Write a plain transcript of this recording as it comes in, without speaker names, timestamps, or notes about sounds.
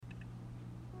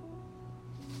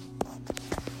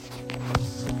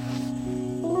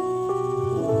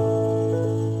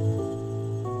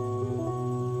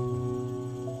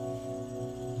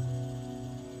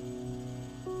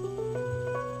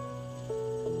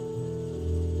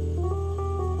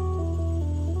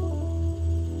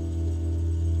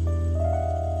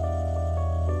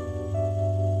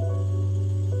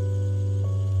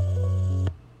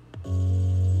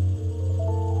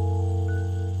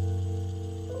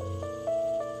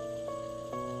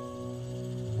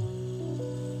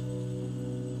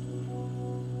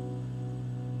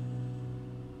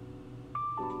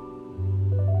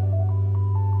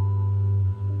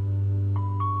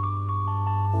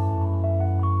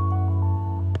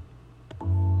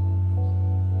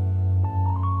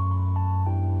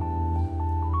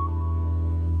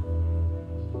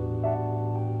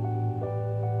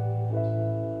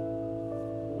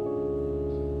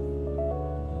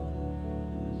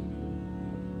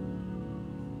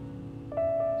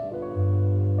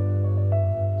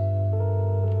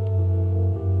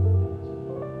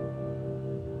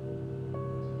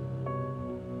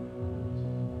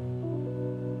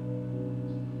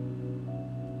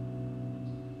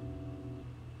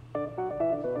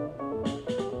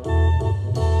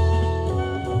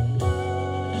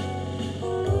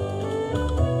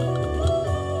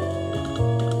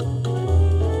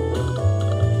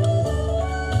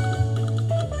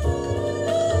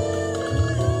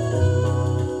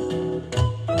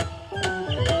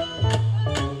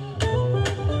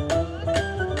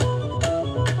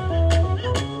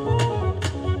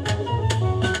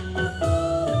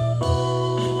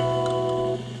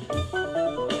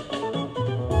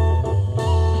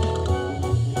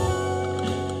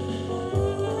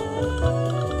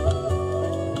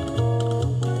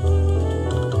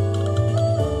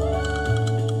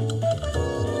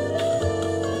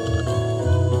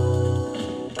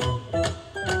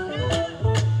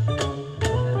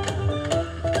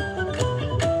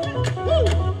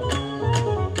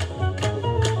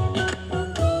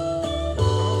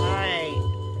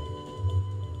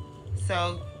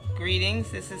Greetings,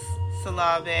 this is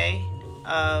Salabe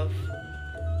of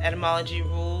Etymology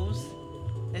Rules.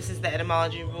 This is the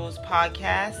Etymology Rules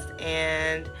podcast,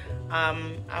 and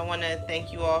I want to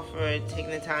thank you all for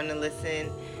taking the time to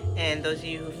listen, and those of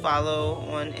you who follow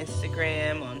on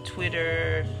Instagram, on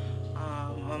Twitter,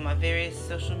 on my various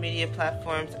social media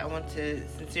platforms. I want to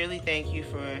sincerely thank you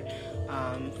for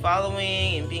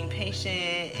following and being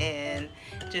patient and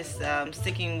just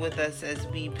sticking with us as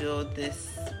we build this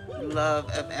love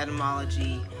of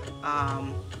etymology.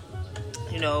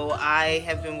 I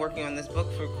have been working on this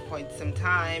book for quite some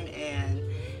time, and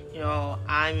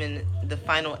I'm in the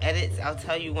final edits. I'll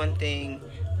tell you one thing,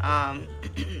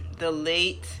 the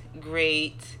late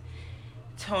great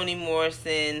Toni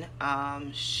Morrison,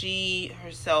 she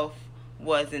herself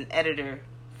was an editor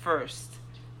first.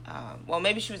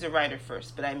 Maybe she was a writer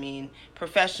first, but I mean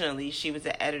professionally she was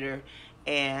an editor,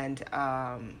 and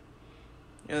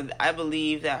I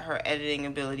believe that her editing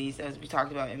abilities, as we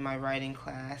talked about in my writing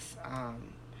class,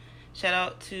 shout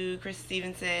out to Chris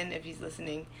Stevenson if he's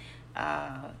listening.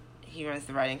 He runs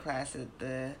the writing class at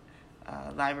the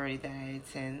library that I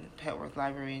attend, Petworth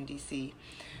Library in DC.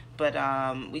 But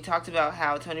we talked about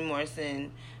how Toni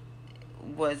Morrison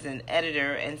was an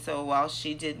editor, and so while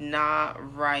she did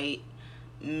not write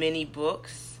many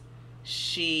books,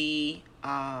 she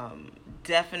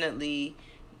definitely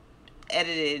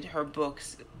edited her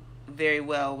books very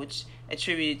well, which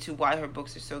attributed to why her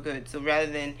books are so good. So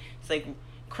rather than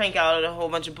crank out a whole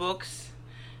bunch of books,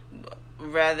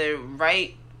 rather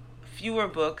write fewer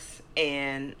books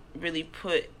and really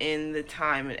put in the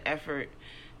time and effort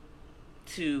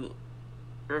to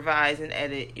revise and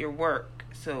edit your work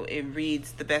so it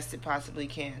reads the best it possibly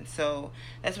can. So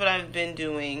that's what I've been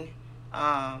doing.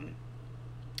 I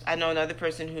know another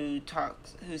person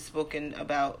who's spoken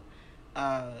about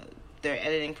their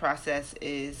editing process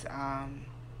is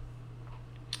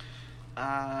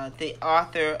the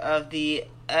author of the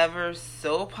ever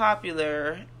so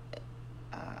popular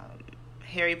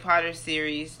Harry Potter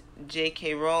series,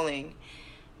 J.K. Rowling.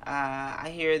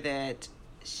 I hear that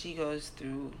she goes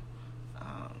through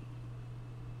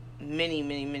many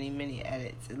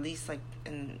edits, at least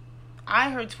I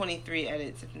heard 23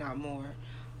 edits, if not more.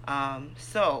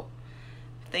 So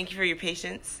thank you for your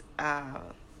patience.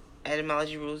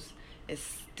 Etymology Rules is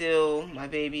still my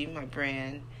baby, my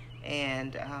brand,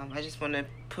 and I just want to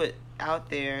put out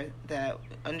there that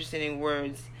understanding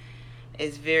words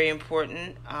is very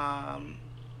important.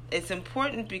 It's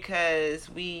important because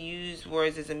we use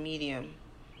words as a medium,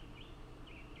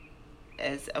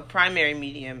 as a primary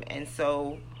medium, and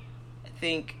so I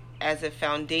think as a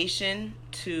foundation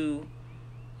to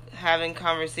having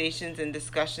conversations and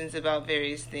discussions about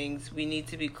various things, we need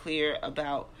to be clear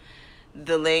about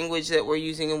the language that we're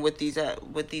using and what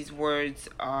these words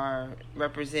are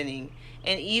representing,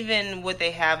 and even what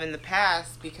they have in the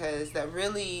past, because that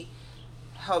really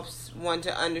helps one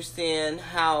to understand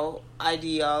how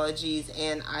ideologies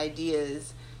and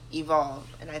ideas evolve.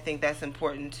 And I think that's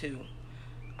important too.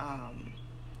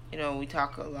 We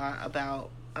talk a lot about,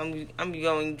 I'm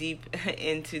going deep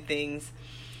into things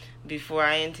before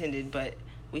I intended, but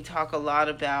we talk a lot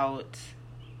about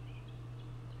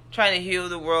trying to heal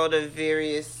the world of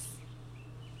various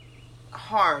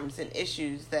harms and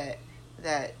issues that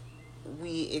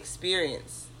we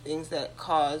experience, things that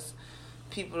cause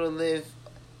people to live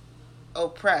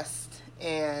oppressed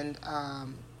and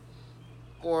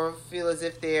or feel as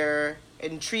if they're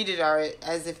and treated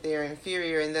as if they're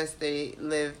inferior, and thus they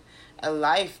live a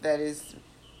life that is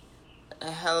a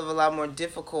hell of a lot more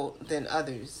difficult than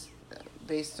others,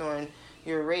 based on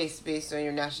your race, based on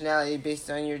your nationality, based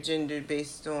on your gender,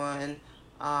 based on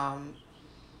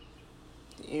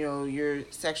your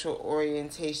sexual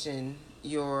orientation,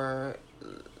 your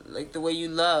the way you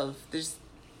love.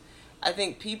 I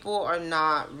think people are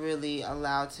not really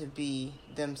allowed to be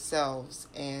themselves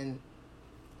and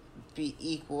be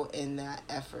equal in that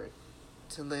effort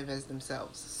to live as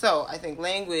themselves. So I think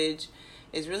language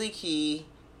is really key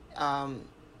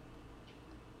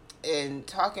in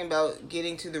talking about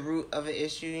getting to the root of an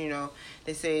issue.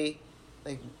 They say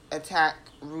attack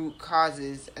root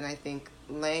causes, and I think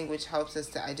language helps us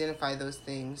to identify those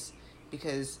things,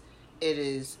 because it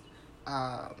is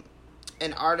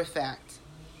an artifact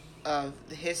of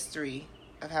the history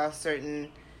of how certain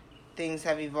things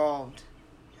have evolved,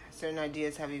 certain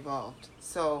ideas have evolved.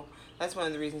 So that's one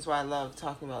of the reasons why I love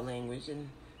talking about language,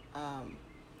 and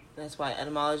that's why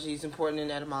etymology is important in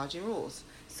etymology rules.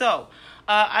 So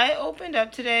I opened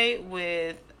up today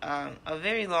with a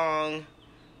very long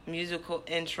musical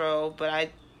intro, but I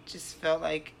just felt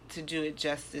like, to do it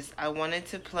justice, I wanted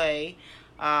to play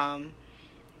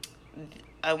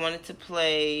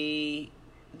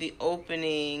the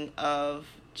opening of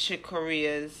Chick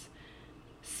Corea's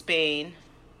Spain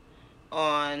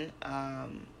on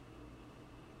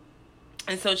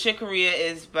and so Chick Corea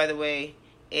is, by the way,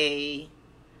 a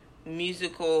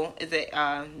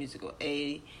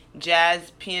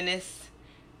jazz pianist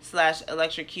 /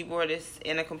 electric keyboardist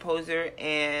and a composer,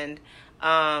 and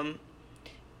I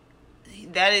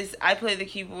play the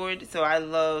keyboard, so I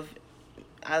love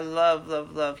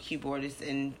keyboardists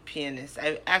and pianists.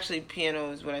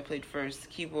 Piano is what I played first,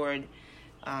 keyboard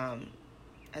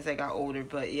as I got older,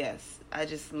 but yes, I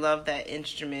just love that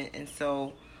instrument. And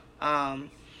so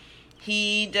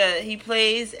he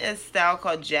plays a style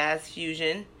called jazz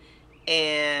fusion,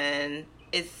 and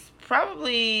it's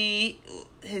probably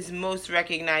his most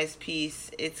recognized piece.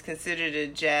 It's considered a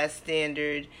jazz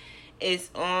standard.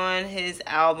 It's on his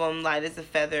album Light as a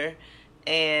Feather,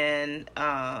 and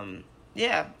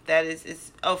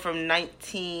it's from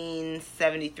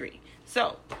 1973.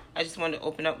 So I just wanted to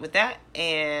open up with that,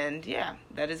 and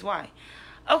that is why.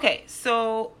 Okay,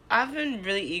 so I've been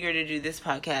really eager to do this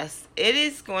podcast. It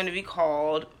is going to be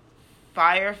called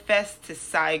Fyre Fest to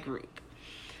Psych Group.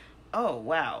 Oh,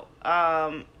 wow.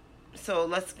 So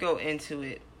let's go into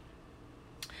it.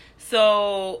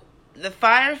 So the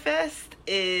Fyre Fest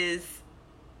is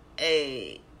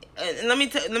let me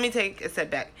take a step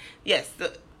back. Yes,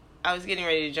 I was getting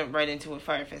ready to jump right into what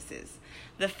Fyre Fest is.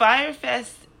 The Fyre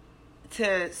Fest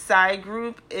to Psych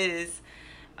Group is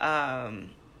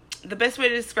the best way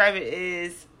to describe it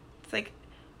is it's like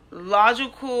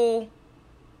logical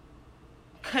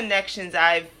connections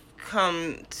I've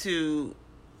come to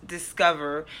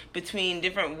discover between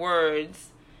different words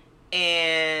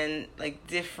and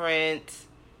between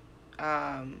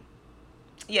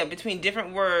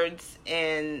different words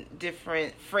and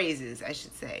different phrases, I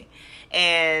should say.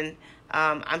 And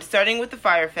I'm starting with the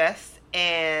Fyre Fest,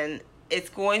 and it's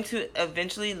going to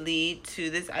eventually lead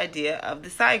to this idea of the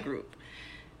Psych Group.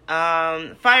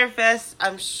 Fyre Fest,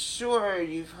 I'm sure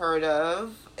you've heard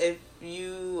of. If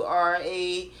you are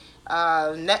a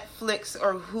Netflix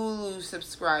or Hulu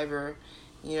subscriber,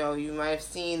 you might have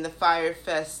seen the Fyre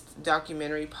Fest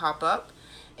documentary pop up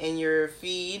in your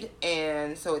feed,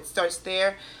 and so it starts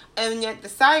there. And yet the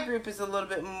Psych Group is a little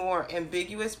bit more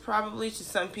ambiguous probably to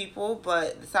some people,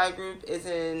 but the Psych Group is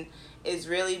an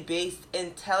Israeli-based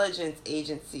intelligence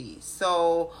agency.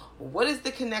 So what is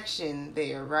the connection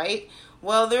there, right?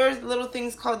 Well, there are little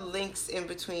things called links in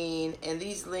between, and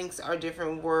these links are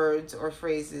different words or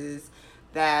phrases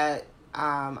that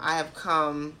I have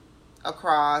come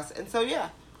across. And so,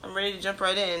 I'm ready to jump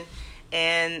right in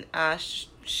and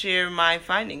share my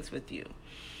findings with you.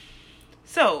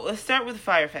 So let's start with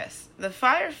Fyre Fest. The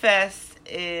Fyre Fest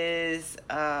is there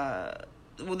are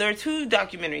 2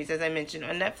 documentaries, as I mentioned,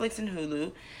 on Netflix and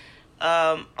Hulu.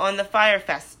 On the Fyre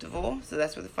Festival, so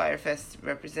that's what the Fyre Fest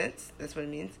represents. That's what it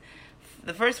means.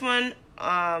 The first one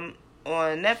on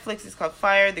Netflix is called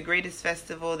Fyre, the Greatest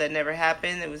Festival That Never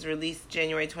Happened. It was released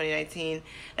January 2019,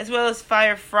 as well as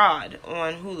Fyre Fraud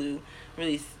on Hulu,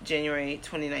 released January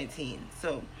 2019.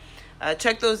 So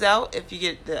check those out if you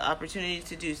get the opportunity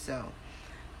to do so.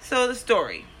 So the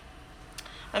story: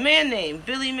 a man named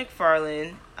Billy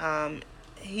McFarland.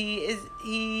 He is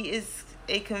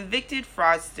a convicted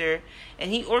fraudster,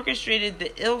 and he orchestrated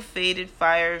the ill-fated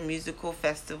Fyre musical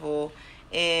festival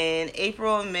in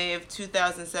April and May of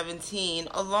 2017,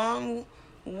 along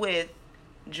with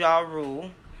Ja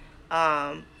Rule.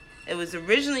 It was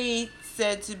originally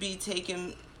said to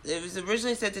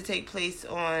take place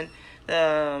on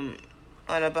a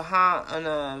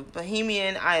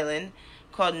Bahamian island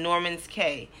called Norman's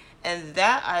Cay, and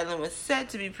that island was said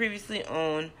to be previously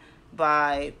owned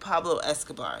by Pablo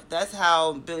Escobar. That's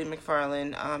how Billy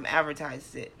McFarland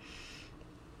advertised it.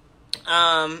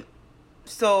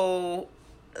 So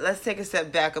let's take a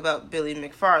step back about Billy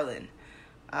McFarland,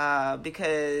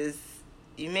 because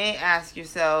you may ask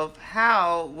yourself,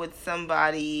 how would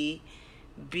somebody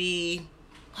believe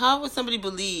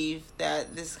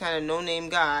that this kind of no-name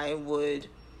guy would,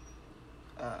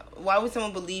 why would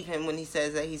someone believe him when he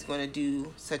says that he's going to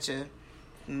do such a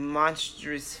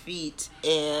monstrous feat,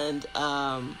 and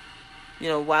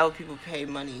why would people pay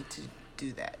money to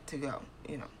do that, to go,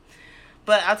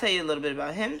 but I'll tell you a little bit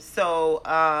about him. So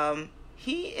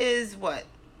he is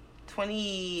 28,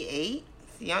 he's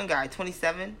a young guy,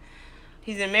 27.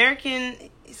 He's an American.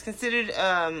 He's considered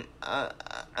an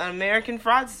American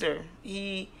fraudster.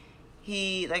 He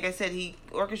like I said, he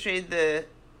orchestrated the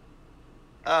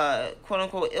quote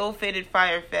unquote ill-fated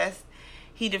Fyre Fest.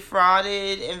 He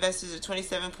defrauded investors of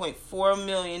 $27.4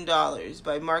 million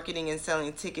by marketing and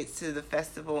selling tickets to the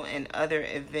festival and other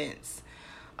events.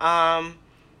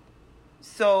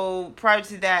 So prior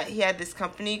to that, he had this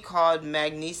company called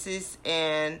Magnesis,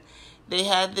 and they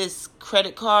had this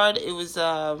credit card. It was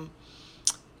so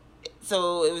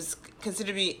it was considered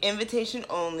to be invitation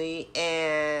only,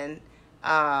 and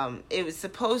it was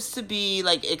supposed to be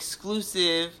like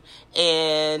exclusive,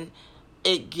 and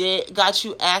it got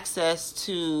you access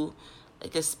to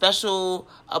like a special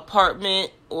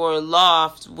apartment or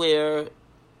loft where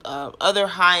other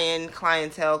high-end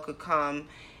clientele could come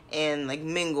and like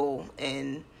mingle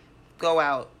and go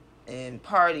out and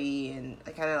party, and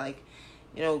kind of like,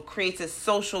 creates a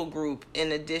social group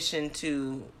in addition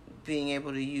to being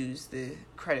able to use the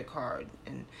credit card.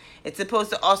 And it's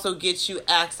supposed to also get you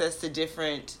access to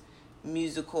different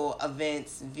musical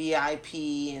events, VIP,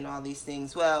 and all these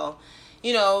things. Well,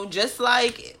 just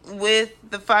like with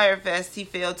the Fyre Fest, he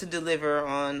failed to deliver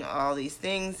on all these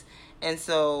things. And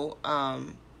so,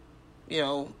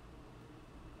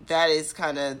 that is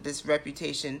kind of this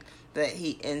reputation that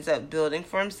he ends up building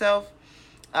for himself.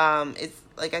 It's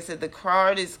like I said, the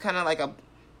card is kind of like a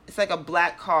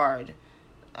black card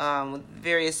with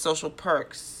various social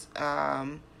perks.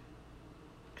 And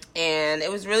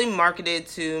it was really marketed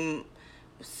to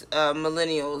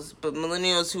millennials, but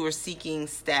millennials who were seeking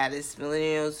status,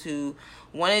 millennials who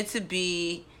wanted to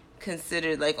be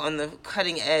considered like on the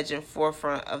cutting edge and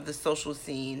forefront of the social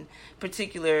scene,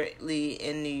 particularly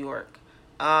in New York.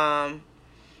 And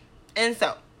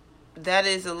so that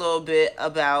is a little bit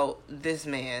about this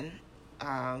man,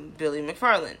 Billy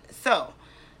McFarland. So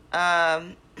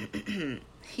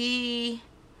he,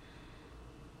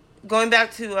 going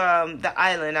back to the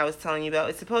island I was telling you about,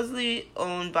 it's supposedly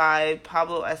owned by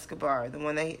Pablo Escobar, the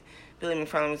one that Billy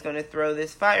McFarland was going to throw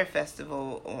this Fyre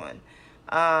Festival on.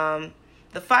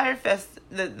 The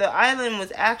island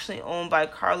was actually owned by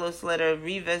Carlos Leta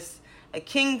Rivas, a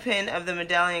kingpin of the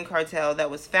Medallion cartel that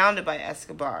was founded by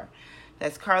Escobar.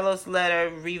 That's Carlos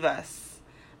Leta Rivas.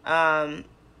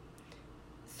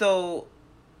 So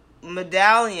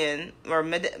Medellin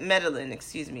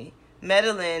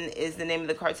is the name of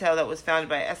the cartel that was founded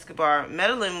by Escobar.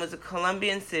 Medellin was a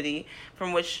Colombian city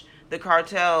from which the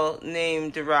cartel name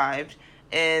derived,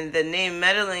 and the name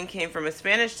Medellin came from a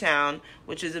Spanish town,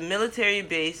 which is a military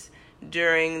base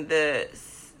during the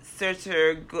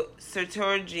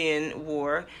Sertorgian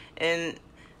War, and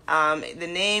the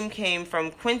name came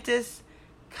from Quintus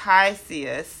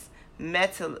Caesius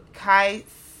Metellus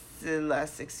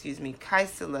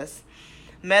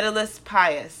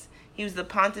Pius. He was the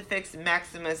Pontifex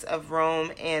Maximus of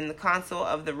Rome and the consul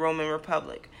of the Roman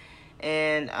Republic.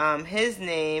 And his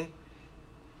name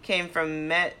came from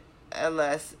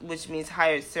ls, which means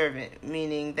hired servant,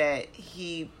 meaning that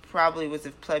he probably was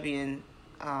of plebeian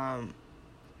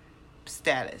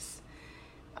status.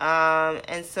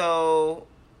 And so,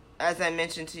 as I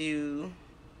mentioned to you,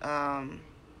 I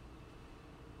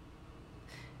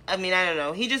don't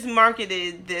know. He just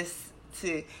marketed this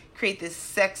to create this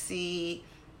sexy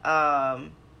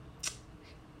vibe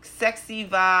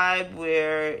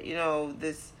where,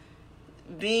 this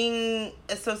being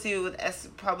associated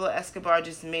with Pablo Escobar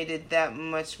just made it that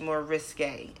much more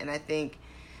risque. And I think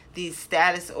these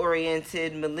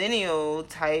status-oriented millennial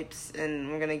types,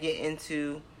 and we're going to get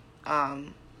into,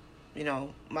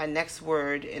 my next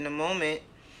word in a moment,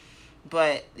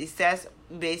 but these stats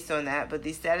based on that, but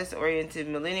these status-oriented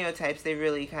millennial types, they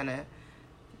really kind of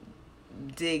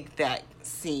dig that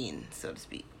scene, so to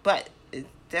speak. But it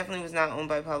definitely was not owned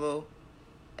by Pablo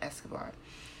Escobar.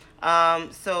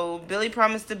 So Billy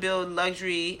promised to build a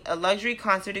luxury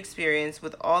concert experience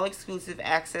with all exclusive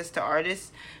access to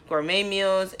artists, gourmet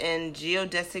meals, and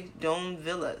geodesic dome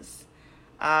villas.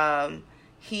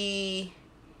 He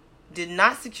did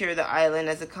not secure the island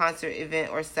as a concert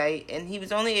event or site, and he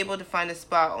was only able to find a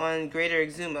spot on Greater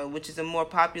Exuma, which is a more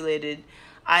populated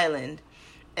island.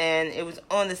 And it was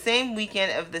on the same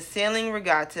weekend of the sailing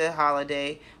regatta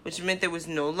holiday, which meant there was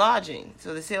no lodging.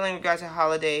 So the sailing regatta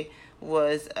holiday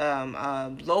was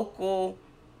a local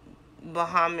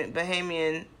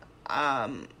Bahamian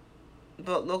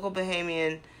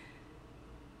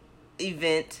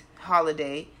event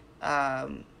holiday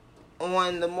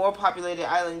on the more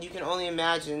populated island. You can only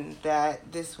imagine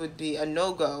that this would be a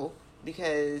no-go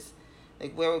because,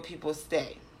 where would people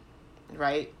stay,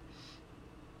 right?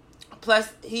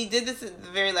 Plus, he did this at the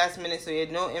very last minute, so he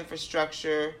had no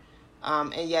infrastructure,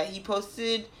 and yet he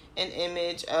posted an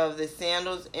image of the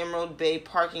Sandals Emerald Bay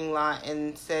parking lot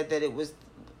and said that it was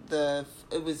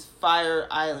Fyre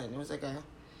Island. It was kind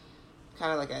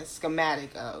of like a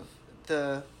schematic of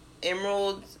the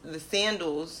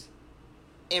Sandals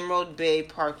Emerald Bay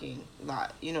parking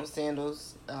lot.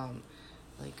 Sandals,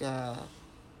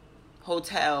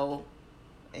 hotel,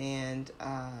 and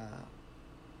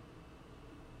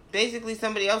basically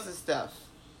somebody else's stuff.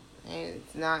 And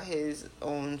it's not his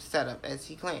own setup, as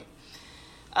he claimed.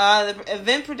 The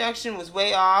event production was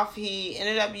way off. He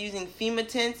ended up using FEMA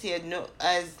tents.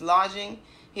 As lodging.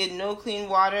 He had no clean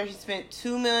water. He spent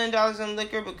 $2 million on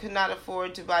liquor, but could not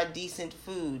afford to buy decent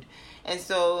food. And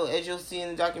so, as you'll see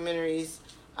in the documentaries,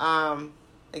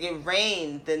 it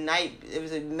rained the night. It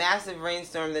was a massive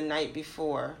rainstorm the night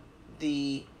before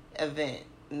the event.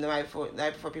 The night before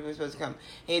people were supposed to come.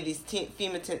 He had these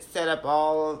FEMA tents set up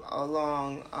all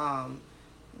along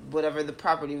whatever the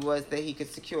property was that he could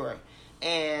secure.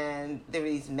 And there were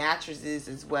these mattresses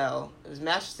as well. It was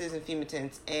mattresses and FEMA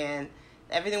tents, and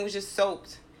everything was just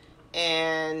soaked.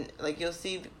 And you'll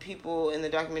see people in the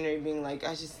documentary being like,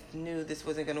 I just knew this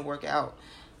wasn't going to work out.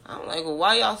 I'm like, well,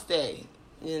 why y'all stay?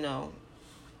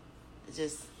 It's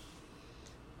just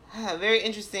very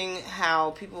interesting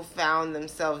how people found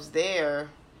themselves there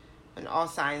when all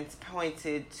signs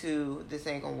pointed to this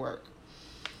ain't gonna work.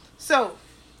 So,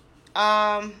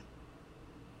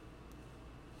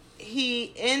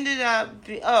 he ended up...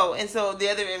 and so the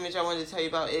other image I wanted to tell you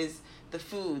about is the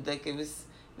food. It was...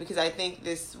 Because I think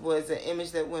this was an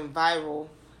image that went viral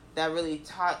that really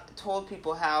told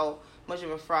people how much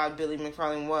of a fraud Billy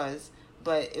McFarland was.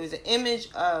 But it was an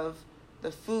image of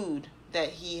the food that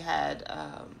he had...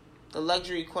 the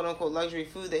luxury, quote-unquote, luxury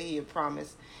food that he had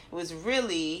promised. It was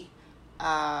really,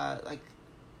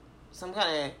 some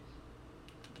kind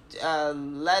of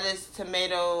lettuce,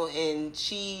 tomato, and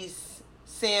cheese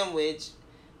sandwich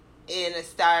in a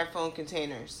styrofoam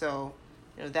container. So,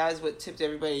 that was what tipped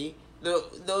everybody,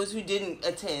 those who didn't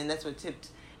attend, that's what tipped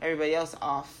everybody else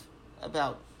off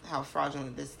about how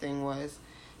fraudulent this thing was.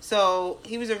 So,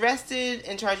 he was arrested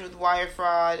and charged with wire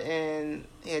fraud, and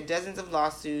he had dozens of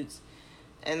lawsuits.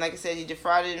 And like I said, he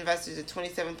defrauded investors of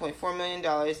 $27.4 million.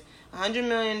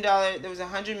 There was a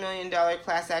 $100 million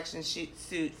class action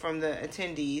suit from the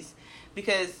attendees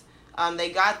because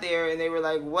they got there and they were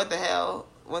like, "What the hell?"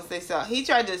 Once they saw, he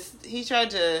tried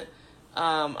to,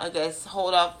 I guess,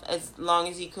 hold off as long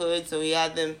as he could. So he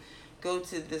had them go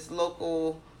to this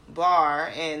local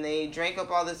bar and they drank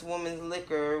up all this woman's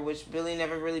liquor, which Billy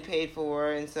never really paid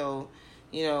for, and so,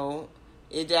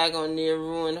 it daggone near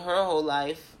ruined her whole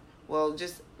life. Well,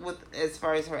 just as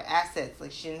far as her assets,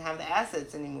 she didn't have the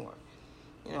assets anymore.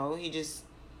 He just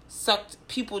sucked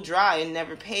people dry and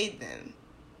never paid them.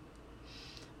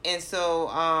 And so,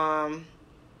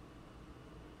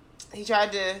 he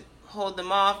tried to hold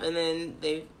them off, and then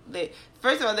they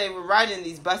first of all, they were riding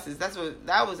these buses.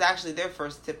 That was actually their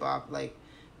first tip off.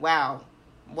 Wow,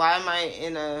 why am I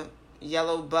in a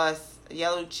yellow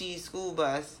cheese school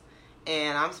bus,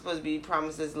 and I'm supposed to be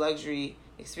promised this luxury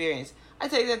experience? I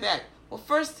take that back. Well,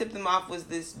 first tip them off was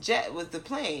the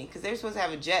plane, because they were supposed to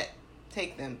have a jet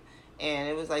take them, and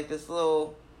it was like this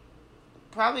little,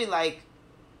 probably like,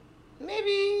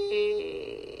 maybe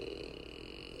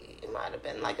it might have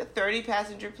been like a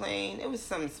 30-passenger plane. It was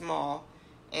something small,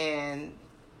 and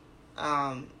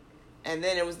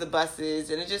then it was the buses,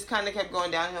 and it just kind of kept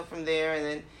going downhill from there, and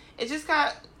then it just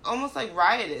got almost like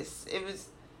riotous.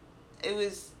 It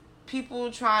was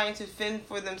people trying to fend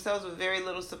for themselves with very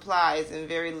little supplies and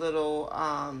very little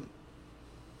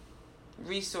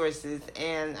resources.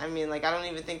 And I mean, like, I don't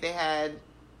even think they had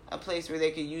a place where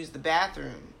they could use the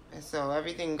bathroom. And so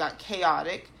everything got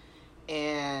chaotic,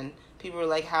 and people were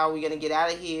like, how are we going to get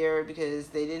out of here? Because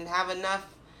they didn't have enough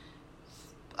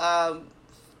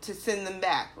to send them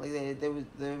back. Like,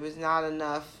 there was not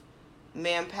enough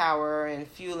manpower and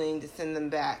fueling to send them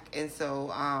back. And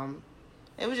so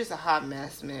it was just a hot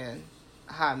mess, man.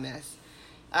 A hot mess.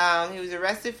 He was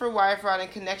arrested for wire fraud in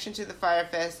connection to the Fyre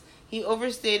Fest. He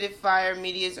overstated Fyre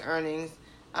Media's earnings.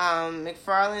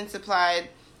 McFarlane supplied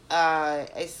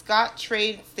a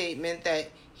Scottrade statement that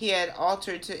he had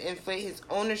altered to inflate his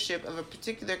ownership of a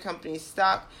particular company's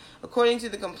stock. According to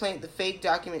the complaint, the fake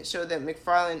document showed that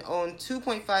McFarlane owned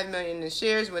 $2.5 million in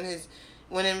shares when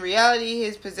in reality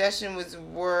his possession was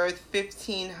worth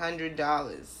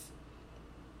 $1,500.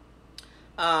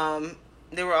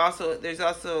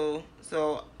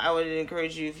 So I would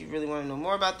encourage you, if you really want to know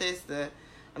more about this,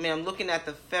 I'm looking at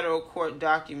the federal court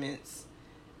documents.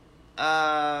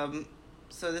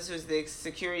 So this was the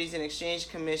Securities and Exchange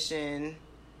Commission,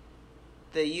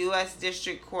 the U.S.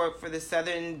 District Court for the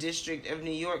Southern District of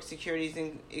New York Securities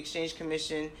and Exchange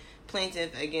Commission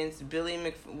plaintiff against Billy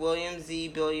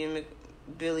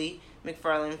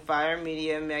McFarlane, Fyre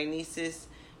Media, Magnesis,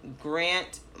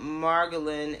 Grant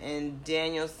Margolin, and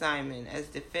Daniel Simon as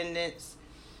defendants.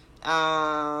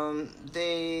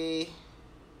 They,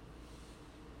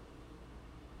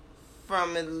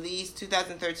 from at least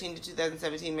 2013 to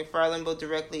 2017, McFarlane, both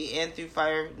directly and through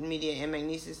Fyre Media and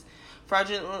Magnesis,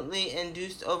 fraudulently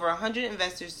induced over 100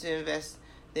 investors to invest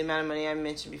the amount of money I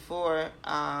mentioned before,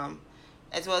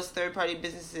 as well as third-party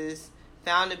businesses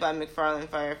founded by McFarlane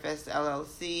Fyre Fest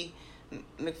LLC.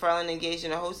 McFarlane engaged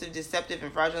in a host of deceptive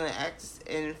and fraudulent acts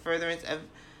in furtherance of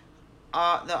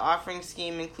the offering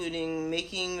scheme, including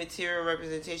making material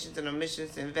representations and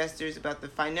omissions to investors about the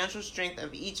financial strength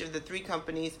of each of the three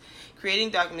companies, creating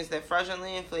documents that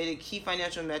fraudulently inflated key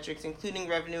financial metrics, including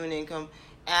revenue and income,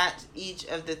 at each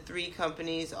of the three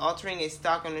companies, altering a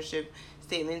stock ownership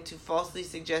statement to falsely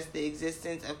suggest the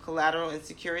existence of collateral and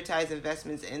securitized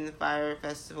investments in the Fyre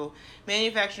Festival,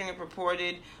 manufacturing a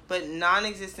purported but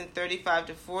non-existent 35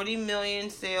 to 40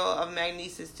 million sale of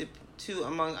Magnesis to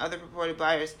among other purported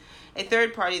buyers, a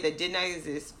third party that did not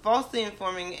exist, falsely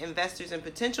informing investors and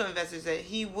potential investors that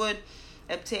he would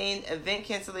obtain event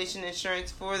cancellation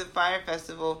insurance for the Fyre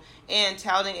Festival, and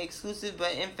touting exclusive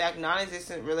but in fact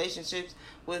non-existent relationships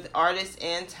with artists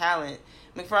and talent.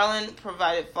 McFarlane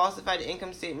provided falsified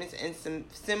income statements and some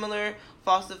similar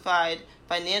falsified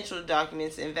financial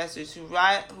documents to investors who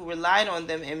relied on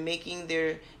them in making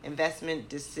their investment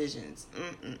decisions.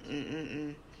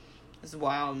 It's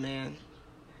wild, man.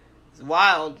 It's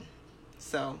wild.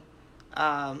 So,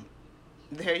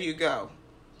 there you go.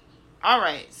 All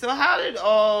right. So how did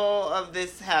all of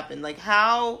this happen? Like,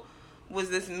 how was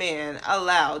this man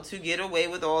allowed to get away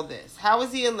with all this? How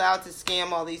was he allowed to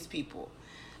scam all these people?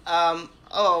 I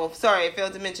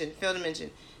failed to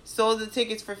mention. Sold the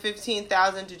tickets for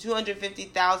 $15,000 to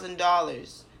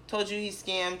 $250,000. Told you he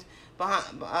scammed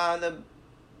the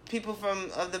people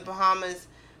of the Bahamas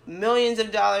millions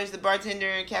of dollars. The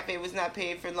bartender cafe was not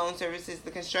paid for loan services. The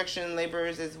construction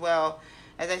laborers as well.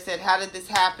 As I said, how did this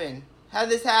happen?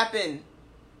 It's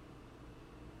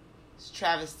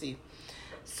travesty.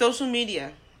 Social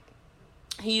media.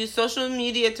 He used social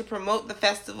media to promote the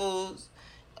festivals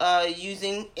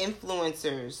using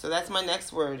influencers. So that's my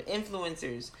next word,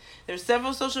 influencers. There were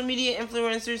several social media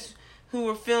influencers who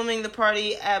were filming the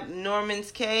party at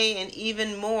Norman's Cay, and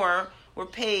even more were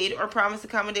paid or promised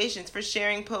accommodations for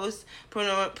sharing posts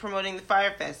promoting the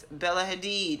Fyre Fest. Bella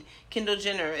Hadid, Kendall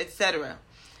Jenner, etc.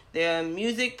 The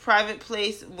music, private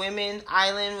place, women,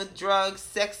 island with drugs,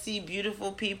 sexy,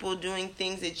 beautiful people doing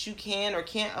things that you can or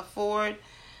can't afford.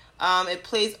 It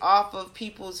plays off of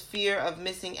people's fear of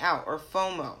missing out, or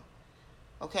FOMO.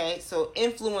 Okay, so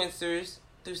influencers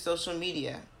through social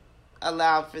media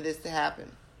allowed for this to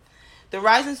happen. The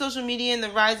rise in social media and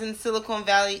the rise in Silicon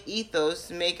Valley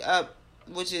ethos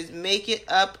which is make it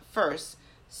up first,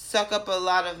 suck up a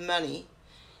lot of money,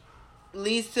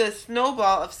 leads to a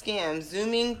snowball of scams.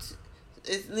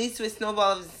 It leads to a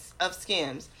snowball of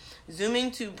scams.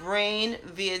 Zooming to brain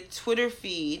via Twitter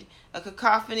feed, a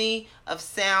cacophony of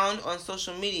sound on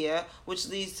social media, which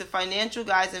leads to financial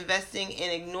guys investing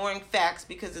in ignoring facts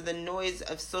because of the noise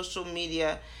of social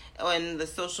media and the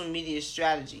social media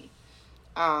strategy.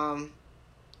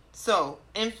 So,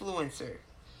 influencer,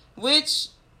 which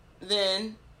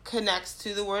then connects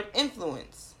to the word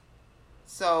influence.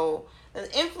 So, an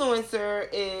influencer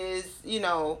is,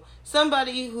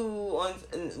 somebody who,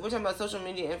 we're talking about social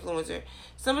media influencer,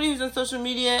 somebody who's on social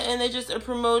media and they just are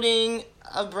promoting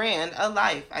a brand, a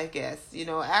life, I guess.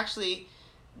 Actually,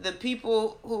 the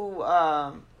people who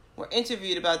were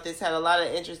interviewed about this had a lot of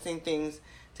interesting things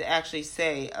to actually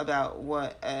say about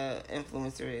what an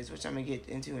influencer is, which I'm going to get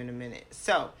into in a minute.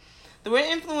 So, the word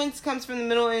influence comes from the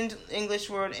Middle English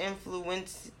word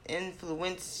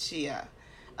influentia,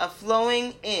 a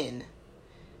flowing in.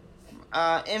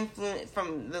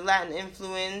 From the Latin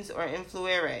influens or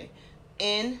influere,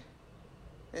 means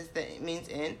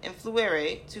in,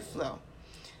 influere, to flow.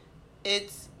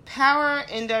 It's power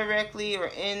indirectly or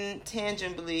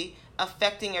intangibly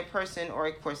affecting a person or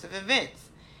a course of events.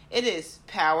 It is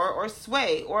power or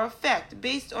sway or effect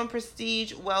based on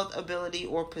prestige, wealth, ability,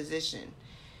 or position.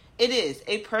 It is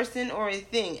a person or a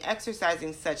thing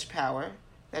exercising such power,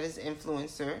 that is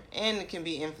influencer, and it can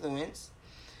be influence.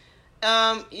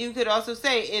 You could also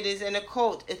say it is an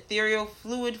occult, ethereal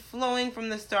fluid flowing from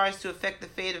the stars to affect the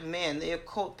fate of man, the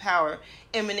occult power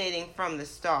emanating from the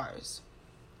stars.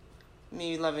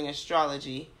 Me loving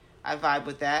astrology, I vibe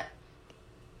with that.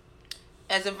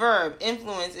 As a verb,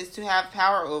 influence is to have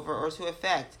power over or to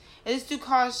affect. It is to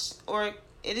cause or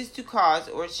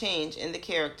change in the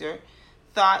character,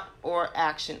 thought, or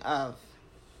action of.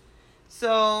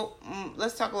 So,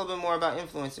 let's talk a little bit more about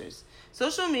influencers.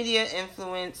 Social media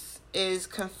influence is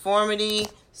conformity,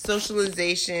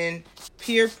 socialization,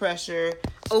 peer pressure,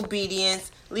 obedience,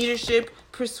 leadership,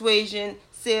 persuasion,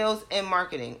 sales, and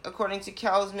marketing. According to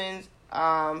Kelsman's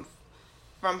from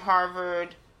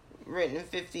Harvard, written in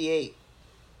 1958.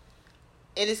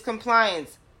 It is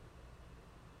compliance,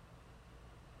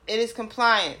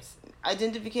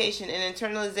 identification, and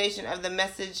internalization of the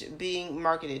message being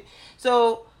marketed.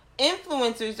 So,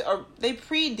 influencers they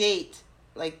predate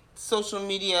like social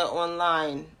media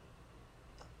online.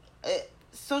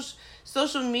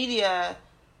 Social media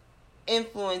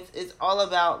influence is all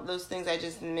about those things I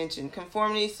just mentioned: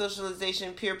 conformity,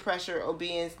 socialization, peer pressure,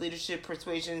 obedience, leadership,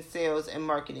 persuasion, sales, and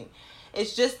marketing.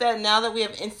 It's just that now that we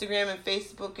have Instagram and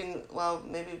Facebook, and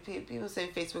maybe people say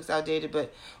Facebook's outdated,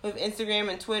 but we have Instagram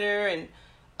and Twitter and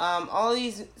all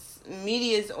these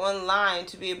medias online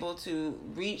to be able to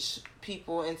reach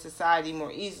people in society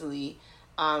more easily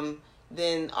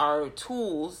than our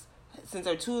tools. Since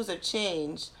our tools have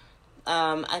changed,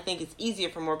 I think it's easier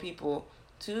for more people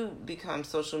to become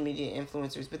social media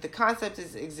influencers. But the concept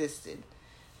has existed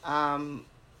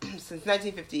since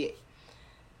 1958.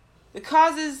 It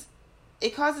causes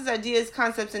ideas,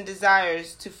 concepts, and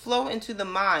desires to flow into the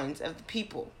minds of the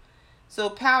people. So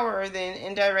power then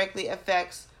indirectly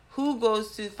affects who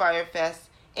goes to Fyre Fest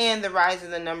and the rise in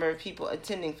the number of people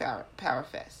attending Power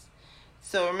Fest.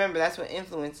 So remember, that's what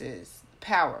influence is,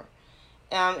 power.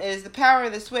 It is the power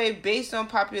of the sway based on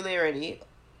popularity,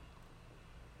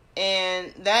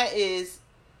 and that is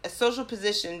a social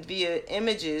position via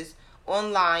images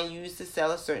online used to sell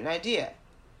a certain idea.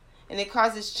 And it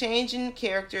causes change in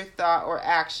character, thought, or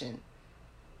action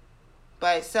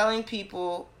by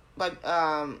people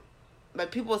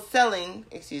selling,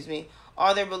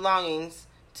 all their belongings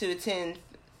to attend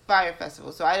Fyre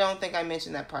Festival. So I don't think I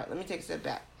mentioned that part. Let me take a step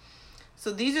back.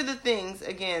 So these are the things,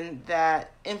 again,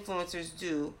 that influencers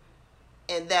do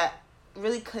and that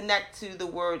really connect to the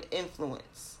word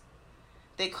influence.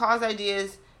 They cause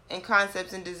ideas and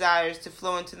concepts and desires to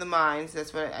flow into the minds.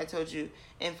 That's what I told you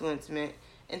influence meant.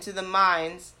 Into the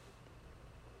minds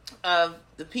of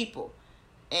the people.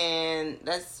 And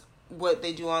that's what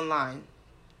they do online.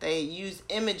 They use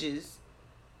images.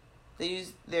 They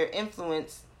use their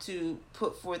influence to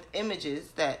put forth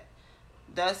images that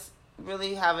thus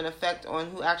really have an effect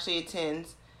on who actually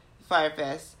attends Fyre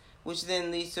Fest, which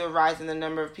then leads to a rise in the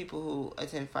number of people who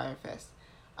attend Fyre Fest.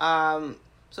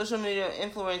 Social media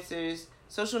influencers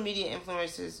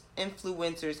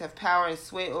have power and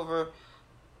sway over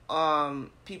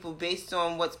people based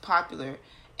on what's popular,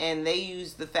 and they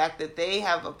use the fact that they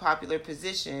have a popular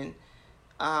position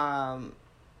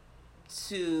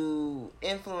to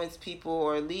influence people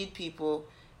or lead people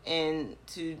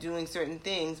into doing certain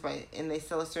things and they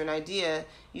sell a certain idea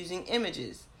using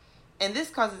images. And this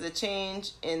causes a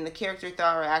change in the character,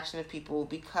 thought, or action of people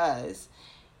because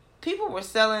people were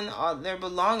selling all their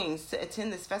belongings to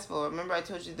attend this festival. Remember I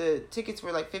told you the tickets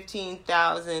were like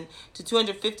 15,000 to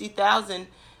 250,000,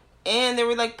 and there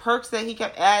were like perks that he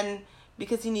kept adding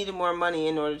because he needed more money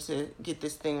in order to get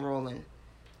this thing rolling.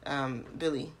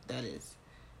 Billy, that is.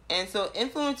 And so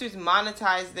influencers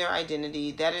monetize their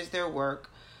identity. That is their work.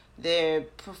 Their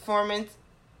performance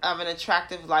of an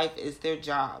attractive life is their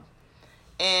job.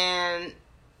 And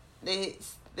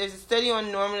there's a study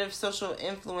on normative social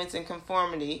influence and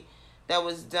conformity that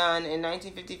was done in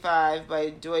 1955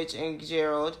 by Deutsch and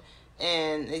Gerald.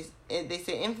 And they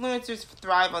say influencers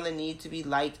thrive on the need to be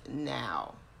liked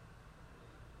now.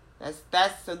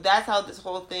 That's how this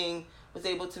whole thing was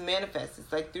able to manifest.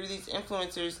 It's like through these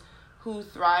influencers who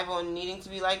thrive on needing to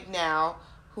be liked now,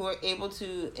 who are able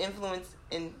to influence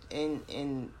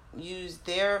and use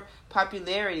their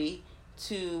popularity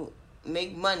to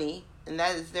make money, and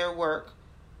that is their work.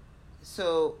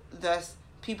 So thus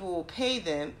people will pay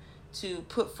them to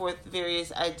put forth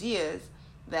various ideas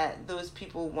that those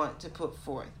people want to put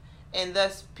forth. And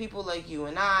thus people like you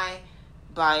and I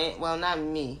buy it. Well, not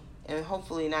me, and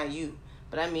hopefully not you,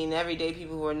 but I mean everyday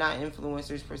people who are not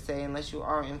influencers per se, unless you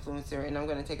are an influencer. And I'm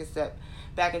going to take a step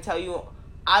back and tell you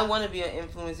I want to be an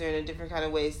influencer in a different kind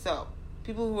of way. So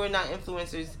people who are not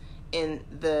influencers in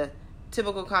the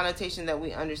typical connotation that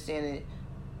we understand it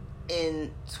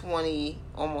in 2019,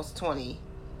 almost 2020.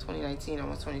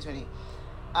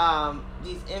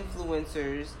 These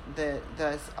influencers that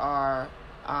thus are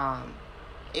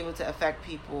able to affect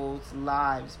people's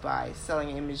lives by selling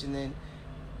an image and then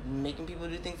making people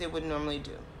do things they wouldn't normally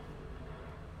do.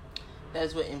 That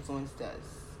is what influence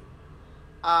does.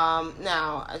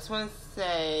 Now, I just want to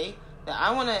say that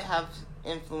I want to have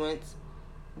influence,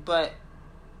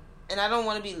 and I don't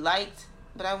want to be liked,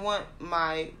 but I want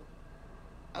my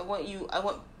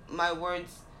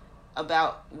words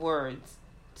about words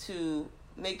to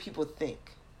make people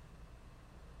think,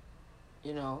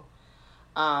 and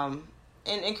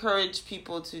encourage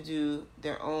people to do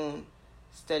their own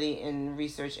study and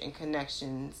research and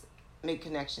make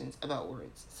connections about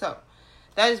words. So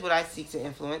that is what I seek to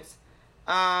influence.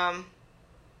 So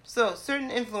certain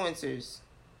influencers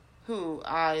who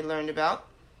I learned about: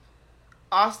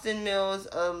 Austin Mills,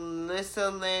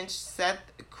 Alyssa Lynch, Seth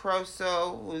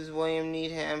Croso, who's William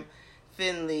Needham,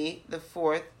 Finley the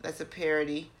Fourth, that's a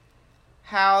parody,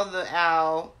 Hal the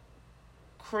Owl,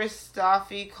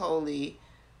 Christophe Coley,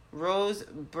 Rose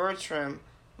Bertram,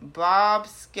 Bob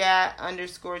Scat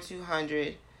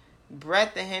 _200,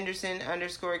 Brett the Henderson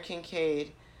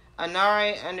 _Kincaid,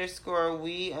 Anare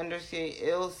 _we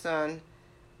 _Ilson,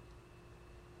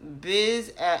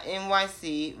 Biz at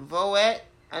NYC, Voet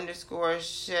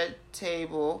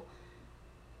 _Shetable,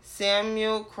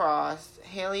 Samuel Cross,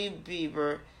 Haley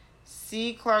Bieber,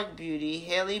 C. Clark Beauty,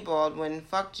 Haley Baldwin,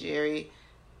 Fuck Jerry,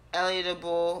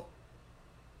 Elliotable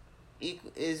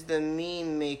is the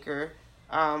meme maker,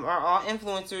 are all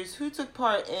influencers who took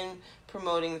part in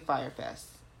promoting the Fyre Fest.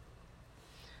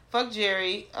 Fuck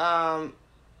Jerry, the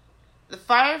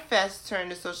Fyre Fest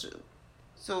turned to social.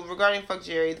 So regarding Fuck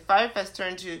Jerry, the Fyre Fest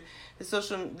turned to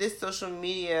this social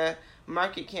media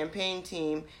market campaign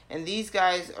team, and these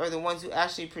guys are the ones who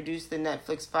actually produced the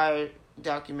Netflix Fyre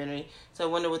documentary. So I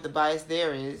wonder what the bias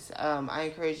there is. I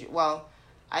encourage you. Well,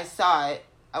 I saw it.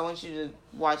 I want you to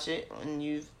watch it, and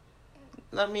you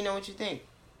let me know what you think.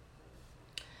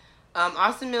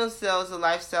 Austin Mills sells a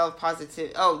lifestyle of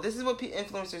positivity. Oh, this is what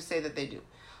influencers say that they do.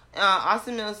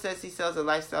 Austin Mills says he sells a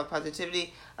lifestyle of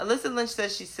positivity. Alyssa Lynch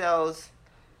says she sells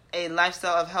a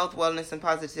lifestyle of health, wellness, and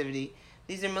positivity.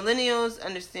 These are the millennials'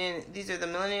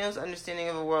 understanding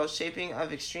of a world shaping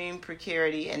of extreme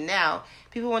precarity, and now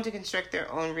people want to construct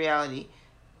their own reality.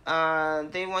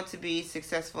 They want to be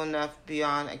successful enough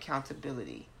beyond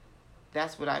accountability.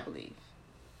 That's what I believe.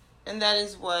 And that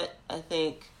is what I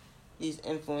think these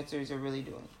influencers are really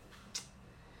doing.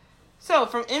 So,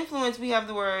 from influence, we have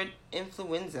the word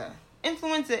influenza.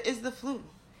 Influenza is the flu.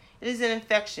 It is an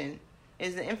infection. It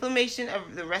is the inflammation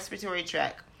of the respiratory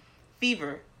tract.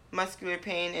 Fever, muscular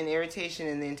pain, and irritation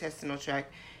in the intestinal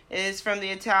tract. It is from the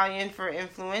Italian for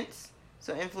influence.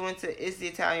 So, influenza is the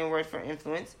Italian word for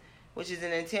influence, which is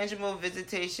an intangible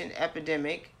visitation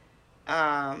epidemic.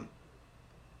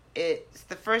 It's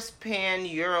the first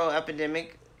pan-Euro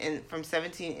epidemic it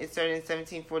started in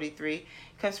 1743. It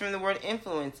comes from the word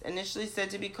influence, initially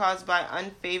said to be caused by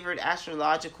unfavored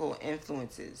astrological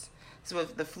influences. That's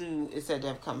what the flu is said to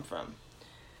have come from.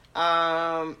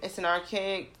 It's an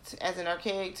archaic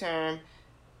term.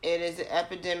 It is an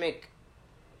epidemic,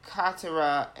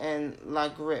 catarrh, and la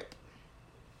grippe.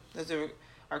 Those are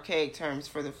archaic terms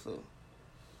for the flu.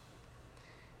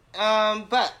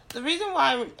 But the reason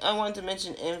why I wanted to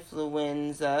mention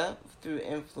influenza through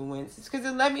influence is because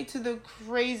it led me to the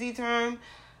crazy term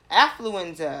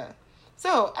affluenza.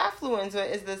 So, affluenza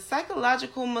is the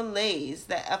psychological malaise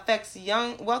that affects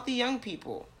wealthy young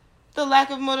people. The lack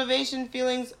of motivation,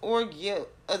 feelings, or guilt.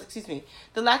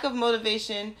 The lack of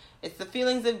motivation. It's the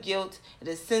feelings of guilt. It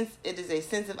is a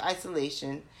sense of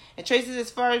isolation. It traces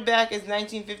as far back as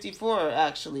 1954.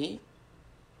 Actually,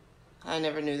 I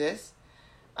never knew this.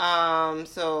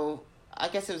 So I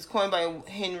guess it was coined by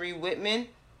Henry Whitman.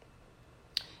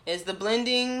 It's the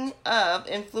blending of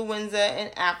influenza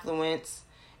and affluence.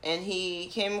 And he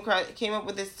came up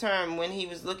with this term when he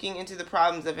was looking into the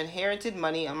problems of inherited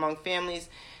money among families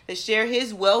that share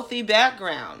his wealthy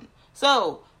background.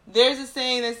 So there's a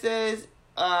saying that says,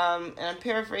 and I'm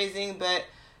paraphrasing, but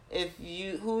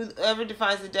whoever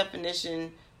defines the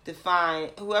definition,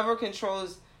 whoever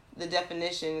controls the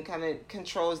definition kind of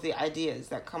controls the ideas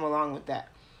that come along with that.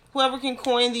 Whoever can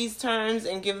coin these terms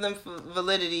and give them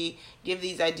validity, give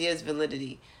these ideas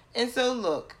validity. And so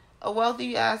look, a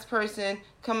wealthy ass person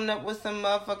coming up with some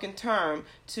motherfucking term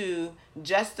to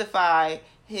justify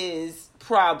his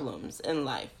problems in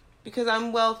life. Because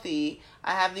I'm wealthy,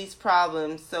 I have these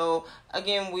problems. So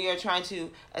again, we are trying to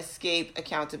escape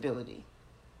accountability.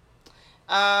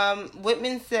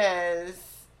 Whitman says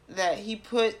that he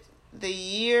put the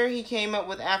year he came up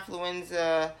with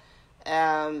affluenza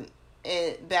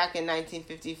back in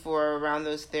 1954, around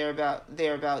those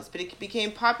thereabouts. But it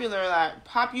became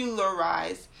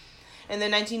popularized in the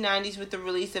 1990s with the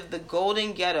release of The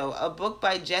Golden Ghetto, a book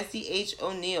by Jessie H.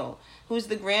 O'Neill, who's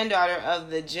the granddaughter of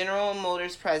the General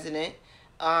Motors president,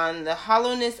 on the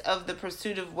hollowness of the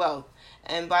pursuit of wealth,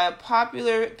 and by a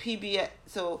popular PBS.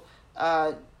 So,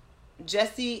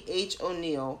 Jessie H.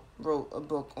 O'Neill wrote a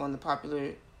book on the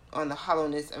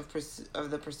hollowness of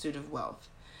the pursuit of wealth,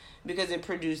 because it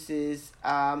produces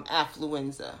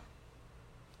affluenza.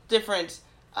 Different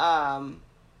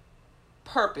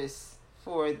purpose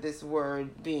for this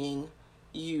word being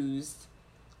used.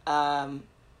 I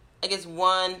guess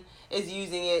one is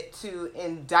using it to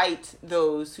indict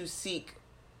those who seek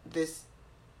this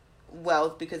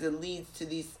wealth, because it leads to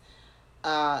these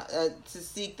to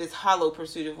seek this hollow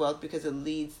pursuit of wealth, because it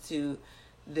leads to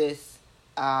this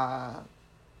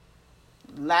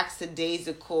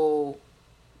lackadaisical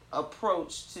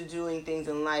approach to doing things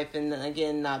in life, and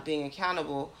again not being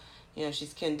accountable.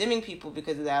 She's condemning people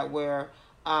because of that, where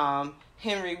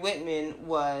Henry Whitman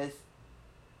was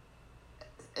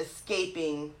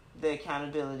escaping the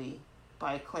accountability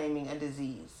by claiming a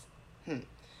disease.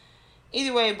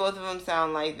 Either way, both of them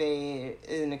sound like they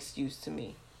is an excuse to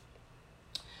me.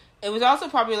 It was also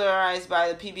popularized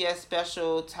by the PBS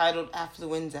special titled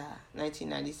Affluenza,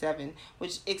 1997,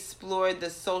 which explored the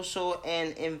social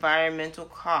and environmental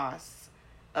costs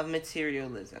of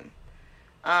materialism.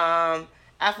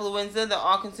 Affluenza, the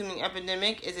All-Consuming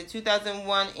Epidemic, is a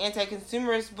 2001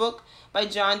 anti-consumerist book by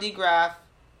John D. Graff,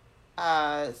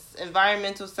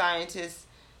 environmental scientist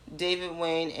David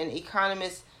Wayne, and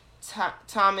economist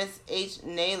Thomas H.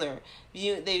 Naylor.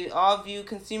 They all view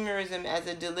consumerism as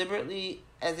a deliberately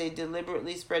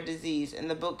spread disease, and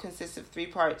the book consists of 3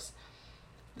 parts: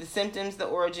 the symptoms, the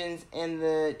origins, and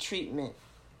the treatment.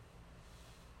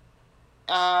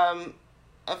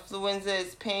 Affluenza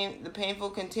is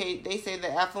They say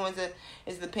that affluenza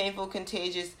is the painful,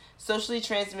 contagious, socially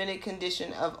transmitted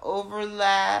condition of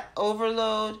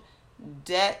overload,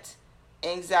 debt,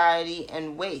 anxiety,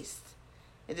 and waste.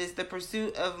 It is the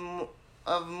pursuit of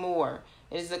more.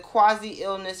 It is a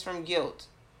quasi-illness from guilt,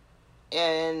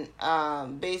 and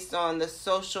based on the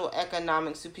social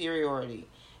economic superiority.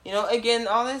 Again,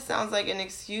 all this sounds like an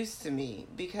excuse to me,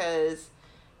 because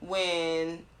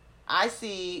when I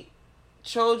see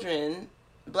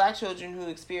black children who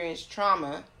experience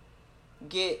trauma,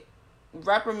 get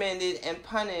reprimanded and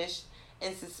punished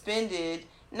and suspended,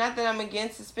 not that I'm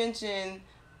against suspension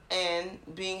and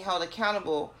being held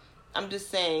accountable, I'm just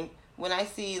saying, when I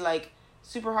see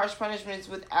super harsh punishments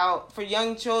for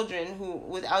young children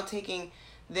without taking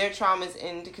their traumas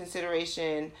into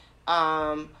consideration,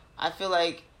 I feel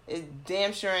like it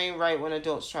damn sure ain't right when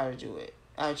adults try to do it.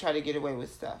 Try to get away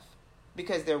with stuff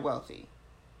because they're wealthy.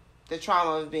 The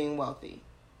trauma of being wealthy.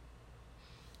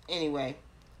 Anyway,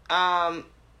 and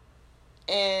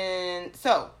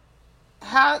so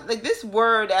how this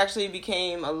word actually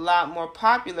became a lot more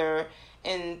popular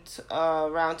in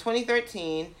around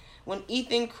 2013, when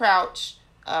Ethan Crouch,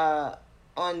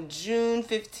 on June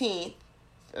 15th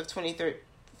of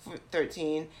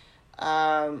 2013,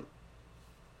 a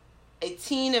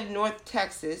teen of North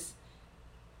Texas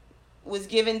was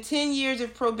given 10 years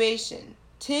of probation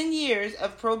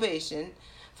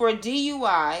for a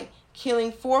DUI,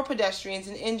 killing 4 pedestrians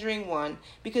and injuring 1,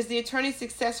 because the attorney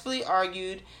successfully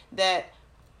argued that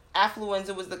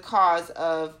affluenza was the cause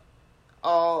of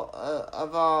all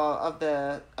of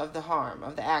the harm,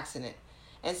 of the accident.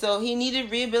 And so he needed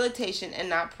rehabilitation and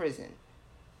not prison.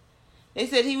 They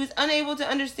said he was unable to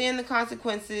understand the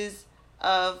consequences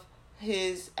of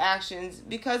his actions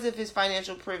because of his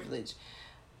financial privilege.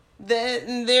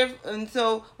 And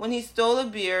so when he stole a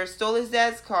beer, stole his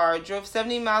dad's car, drove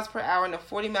 70 miles per hour in a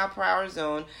 40 mile per hour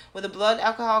zone with a blood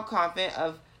alcohol content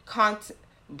of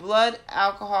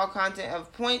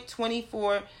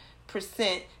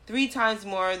 0.24%, 3 times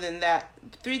more than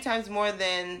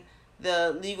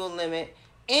the legal limit,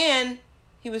 and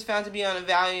he was found to be on a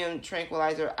Valium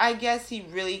tranquilizer. I guess he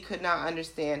really could not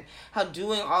understand how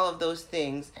doing all of those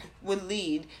things would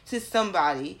lead to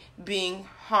somebody being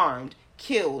harmed,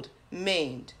 killed,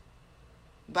 maimed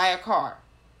by a car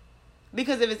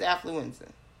because of his affluenza.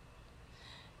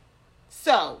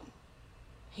 So,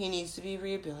 he needs to be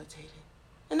rehabilitated.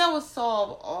 And that will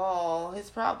solve all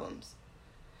his problems.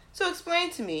 So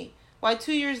explain to me why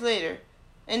 2 years later,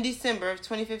 in December of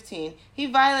 2015, he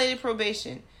violated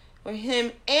probation where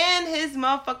him and his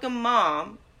motherfucking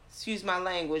mom, excuse my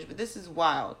language, but this is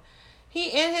wild,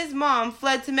 he and his mom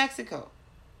fled to Mexico.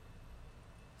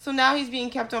 So now he's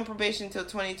being kept on probation until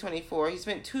 2024. He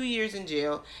spent 2 years in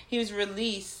jail. He was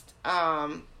released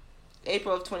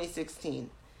April of 2016.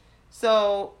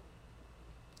 So,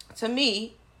 to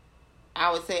me,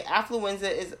 I would say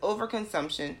affluenza is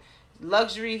overconsumption,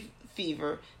 luxury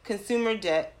fever, consumer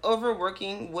debt,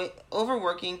 overworking,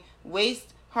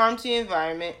 waste, harm to the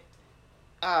environment.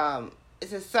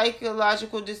 It's a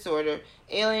psychological disorder,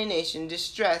 alienation,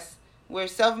 distress, where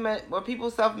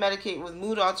people self-medicate with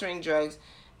mood-altering drugs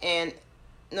and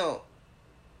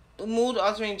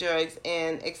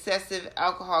excessive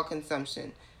alcohol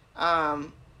consumption.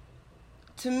 To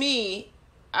me,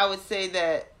 I would say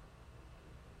that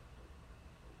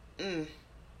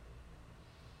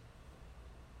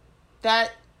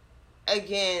that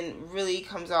again really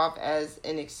comes off as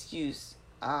an excuse.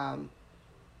 To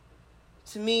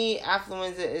me,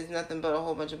 affluenza is nothing but a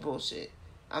whole bunch of bullshit.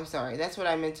 I'm sorry. That's what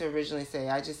I meant to originally say.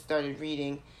 I just started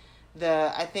reading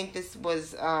I think this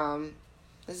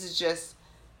is just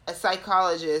a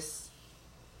psychologist's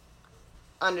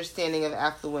understanding of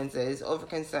affluenza is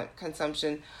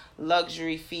overconsumption,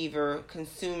 luxury fever,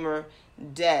 consumer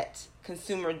debt,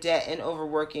 and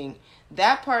overworking.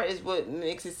 That part is what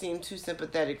makes it seem too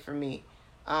sympathetic for me.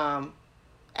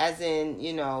 As in,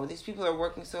 these people are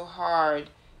working so hard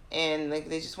and like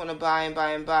they just want to buy and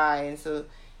buy and buy. And so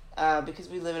because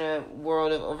we live in a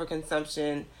world of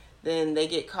overconsumption, then they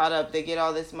get caught up. They get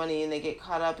all this money and they get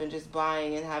caught up in just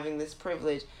buying and having this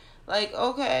privilege. Like,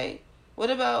 okay, what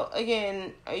about,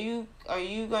 again, are you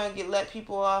going to let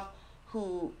people off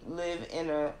who live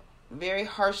in a very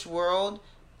harsh world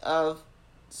of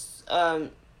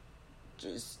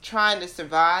just trying to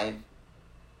survive?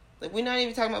 Like, we're not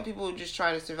even talking about people who are just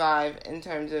trying to survive in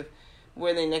terms of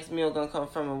where their next meal going to come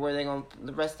from or where they're going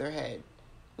to rest their head.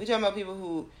 We're talking about people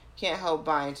who can't help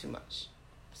buying too much.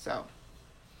 So,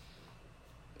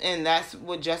 and that's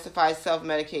what justifies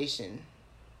self-medication.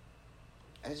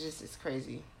 It's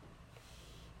crazy.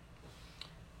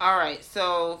 Alright,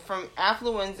 so from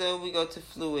affluenza, we go to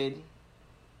fluid.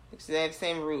 Because they have the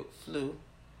same root, flu.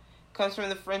 Comes from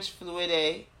the French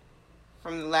fluide,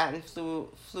 from the Latin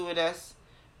fluidus,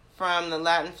 from the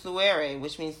Latin fluere,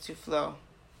 which means to flow.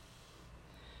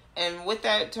 And with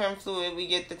that term fluid, we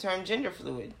get the term gender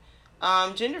fluid.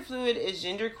 Gender fluid is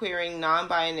gender queering,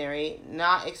 non-binary,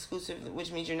 not exclusive,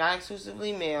 which means you're not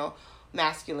exclusively male,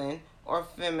 masculine, or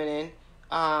feminine,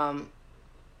 not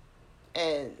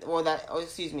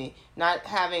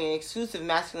having an exclusive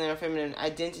masculine or feminine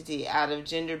identity out of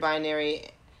gender binary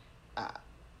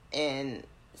and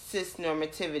cis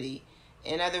normativity.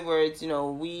 In other words,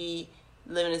 we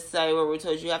live in a society where we're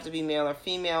told you have to be male or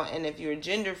female, and if you're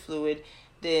gender fluid,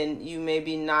 then you may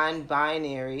be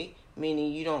non-binary,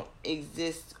 meaning you don't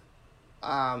exist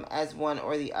as one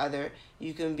or the other.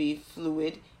 You can be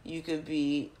fluid, you could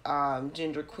be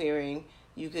gender queering,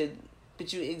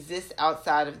 but you exist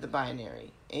outside of the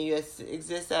binary, and you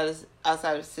exist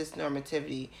outside of cis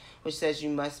normativity, which says you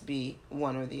must be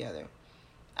one or the other.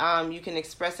 You can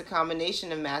express a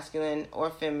combination of masculine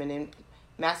and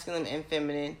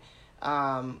feminine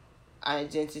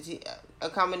identity, a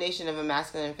combination of a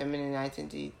masculine and feminine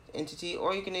entity,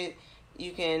 or you can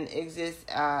exist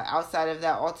outside of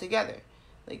that altogether.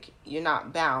 Like, you're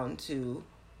not bound to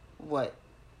what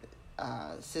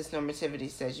cis normativity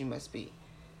says you must be.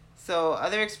 So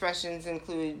other expressions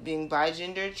include being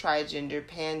bigender, trigender,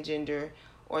 pangender,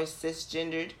 or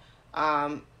cisgendered.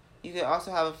 You could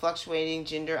also have a fluctuating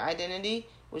gender identity,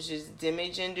 which is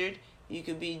demigendered. You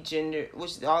could be gender,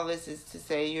 which all this is to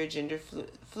say you're gender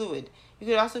fluid. You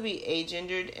could also be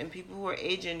agendered, and people who are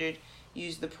agendered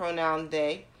use the pronoun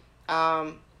they.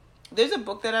 There's a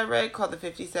book that I read called The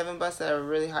 57 Bus that I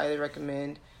really highly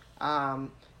recommend.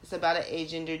 It's about an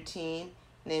agendered teen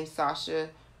named Sasha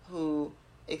who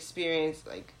experienced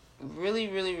like really,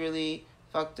 really, really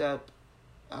fucked up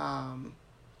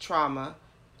trauma,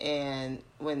 and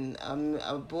when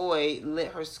a boy lit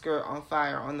her skirt on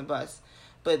fire on the bus.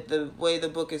 But the way the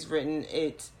book is written,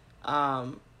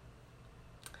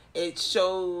 it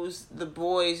shows the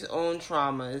boy's own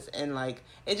traumas, and like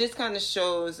it just kind of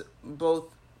shows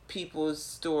both people's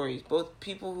stories, both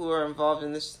people who are involved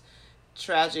in this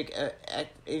tragic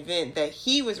event that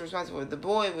he was responsible for. The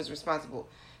boy was responsible.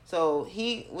 So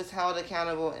he was held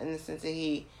accountable in the sense that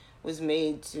he was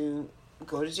made to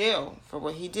go to jail for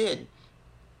what he did.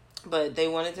 But they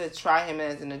wanted to try him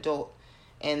as an adult.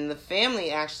 And the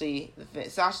family actually,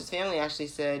 Sasha's family actually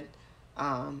said,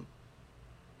 I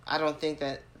don't think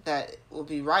that will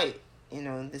be right. You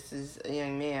know, this is a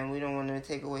young man. We don't want to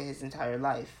take away his entire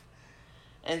life.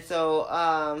 And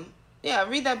so,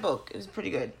 read that book. It was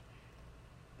pretty good.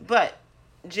 But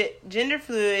gender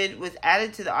fluid was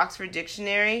added to the Oxford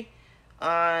Dictionary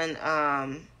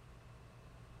on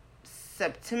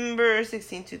September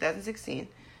 16, 2016.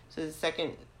 So the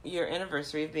second year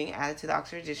anniversary of being added to the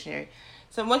Oxford Dictionary.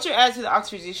 So once you're added to the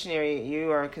Oxford Dictionary,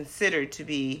 you are considered to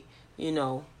be,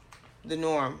 the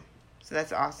norm. So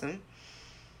that's awesome.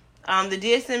 The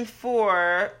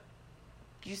DSM-4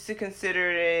 used to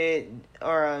consider it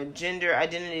or a gender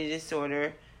identity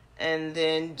disorder, and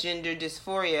then gender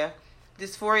dysphoria.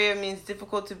 Dysphoria means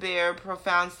difficult to bear,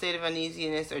 profound state of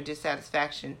uneasiness or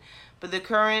dissatisfaction. But the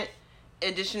current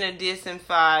edition of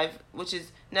DSM-5, which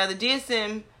is now the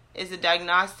DSM is a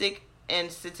diagnostic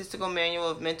and statistical manual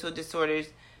of mental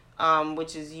disorders,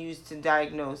 which is used to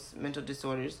diagnose mental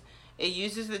disorders. It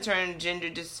uses the term gender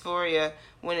dysphoria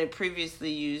when it previously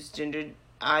used gender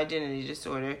identity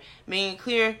disorder, making it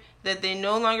clear that they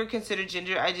no longer consider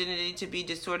gender identity to be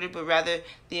disordered, but rather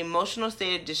the emotional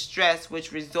state of distress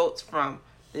which results from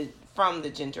the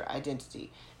gender identity.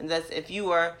 And thus, if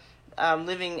you are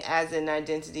living as an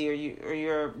identity, or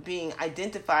you're being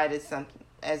identified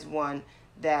as one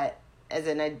that as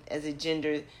a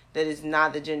gender that is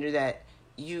not the gender that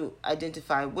you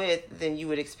identify with, then you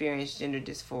would experience gender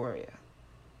dysphoria.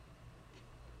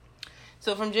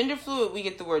 So from gender fluid, we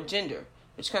get the word gender,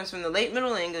 which comes from the late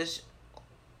Middle English,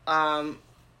 through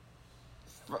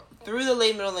the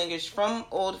late Middle English, from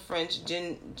Old French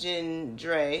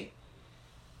gendre,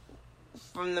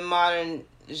 from the modern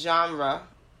genre.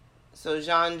 So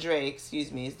gendre,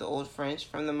 is the Old French,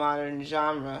 from the modern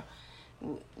genre,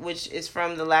 which is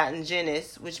from the Latin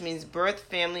genus, which means birth,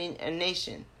 family, and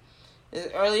nation.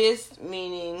 The earliest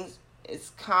meanings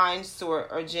is kind, sort,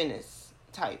 or genus,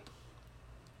 type.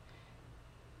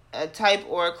 A type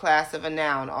or a class of a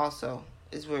noun also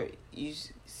is where you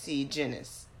see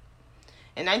genus.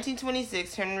 In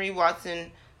 1926, Henry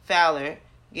Watson Fowler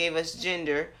gave us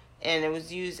gender, and it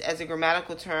was used as a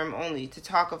grammatical term only. To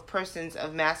talk of persons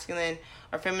of masculine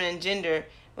or feminine gender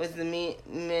was the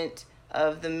meant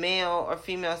of the male or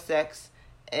female sex,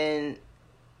 and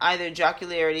either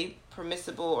jocularity,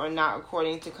 permissible or not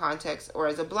according to context, or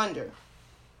as a blunder.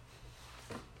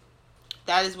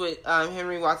 That is what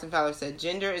Henry Watson Fowler said.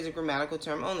 Gender is a grammatical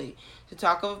term only. To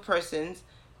talk of persons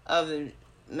of the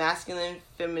masculine,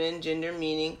 feminine gender,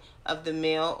 meaning of the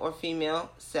male or female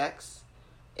sex,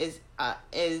 is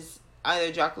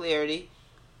either jocularity,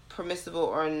 permissible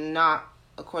or not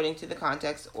according to the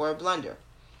context, or a blunder.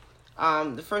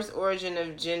 The first origin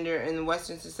of gender in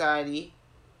Western society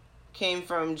came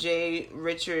from J.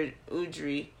 Richard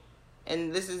Udry,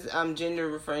 and this is gender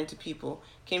referring to people,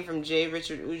 came from J.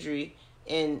 Richard Udry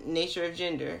in Nature of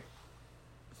Gender,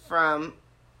 from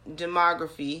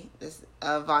Demography,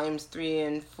 volumes 3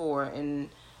 and 4 in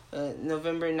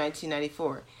November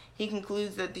 1994. He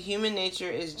concludes that the human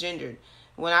nature is gendered.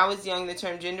 When I was young, the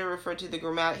term gender referred to the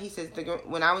grammatical. He says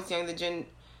when I was young,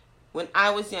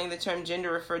 the term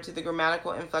gender referred to the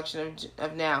grammatical inflection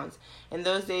of nouns. In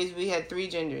those days, we had 3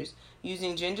 genders.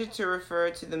 Using gender to refer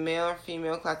to the male or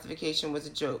female classification was a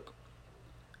joke.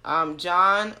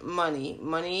 John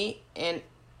Money and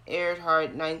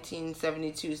Earhart,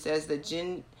 1972, says that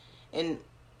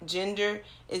gender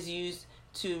is used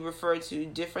to refer to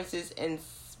differences in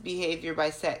behavior by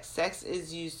sex. Sex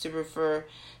is used to refer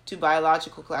to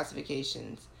biological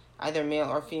classifications, either male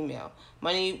or female.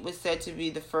 Money was said to be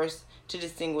the first to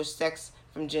distinguish sex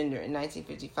from gender in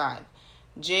 1955.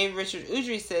 J. Richard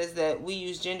Udry says that we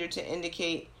use gender to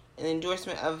indicate an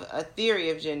endorsement of a theory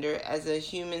of gender as a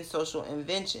human social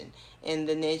invention in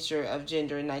The Nature of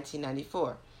Gender in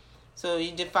 1994. So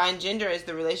you define gender as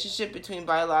the relationship between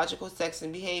biological sex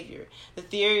and behavior. The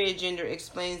theory of gender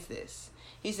explains this.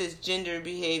 He says gender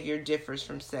behavior differs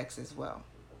from sex as well.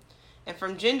 And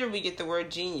from gender we get the word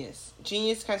genius.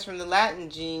 Genius comes from the Latin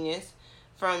genius,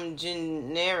 from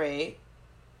genere,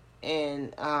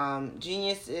 and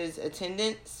genius is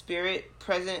attendant, spirit,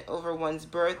 present over one's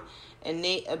birth,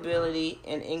 innate ability,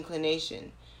 and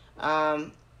inclination.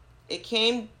 It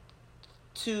came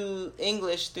to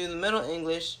English through the Middle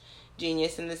English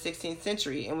genius in the 16th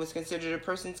century and was considered a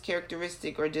person's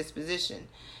characteristic or disposition,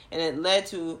 and it led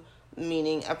to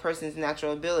meaning a person's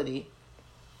natural ability.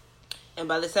 And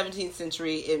by the 17th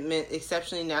century, it meant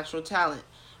exceptionally natural talent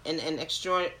and an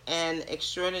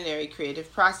extraordinary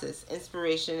creative process,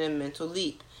 inspiration, and mental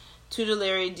leap.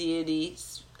 Tutelary deity.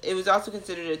 It was also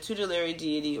considered a tutelary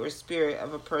deity or spirit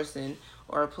of a person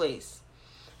or a place.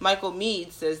 Michael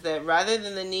Meade says that rather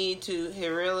than the need to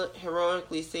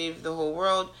heroically save the whole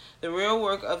world, the real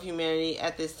work of humanity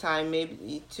at this time may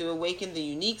be to awaken the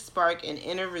unique spark and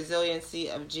inner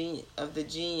resiliency of the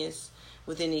genius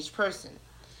within each person.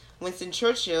 Winston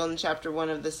Churchill, in Chapter 1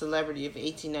 of The Celebrity of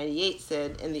 1898,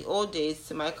 said, "In the old days,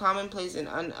 to my commonplace and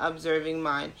unobserving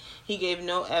mind, he gave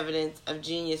no evidence of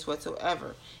genius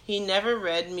whatsoever. He never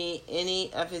read me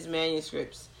any of his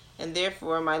manuscripts, and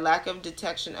therefore my lack of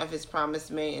detection of his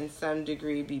promise may in some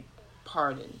degree be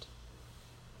pardoned."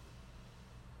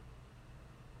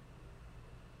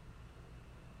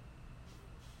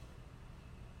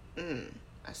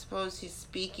 I suppose he's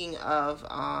speaking of,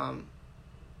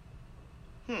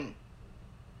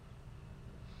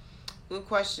 good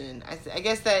question. I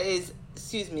guess that is,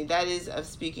 that is of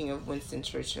speaking of Winston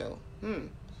Churchill.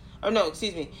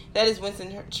 That is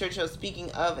Winston Churchill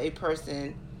speaking of a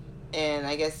person, and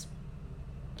I guess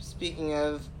speaking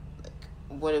of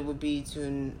what it would be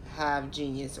to have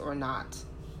genius or not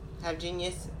have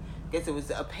genius. I guess it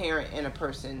was apparent in a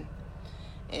person,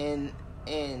 and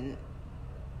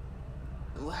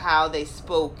how they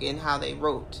spoke and how they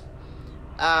wrote.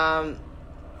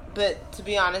 But to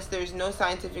be honest, there's no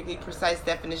scientifically precise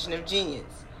definition of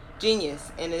genius,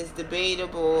 and it's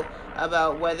debatable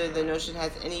about whether the notion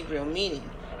has any real meaning.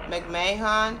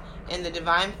 McMahon in The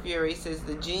Divine Fury says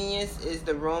the genius is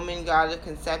the Roman god of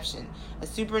conception, a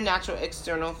supernatural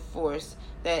external force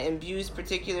that imbues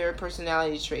particular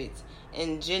personality traits.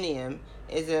 And genium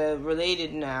is a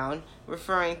related noun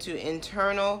referring to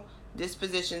internal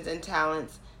dispositions and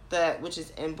talents, that which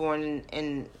is inborn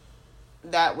in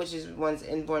that which is one's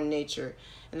inborn nature.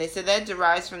 And they said that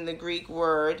derives from the Greek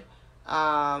word,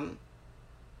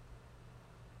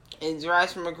 it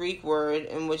derives from a Greek word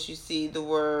in which you see the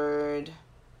word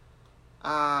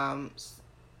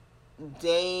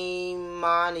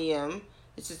daimonium.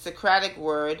 It's a Socratic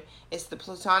word. It's the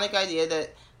Platonic idea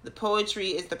that the poetry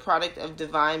is the product of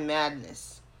divine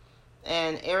madness.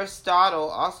 And Aristotle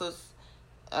also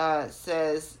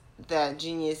says that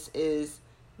genius is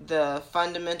the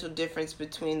fundamental difference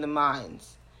between the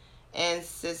minds. And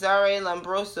Cesare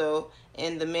Lombroso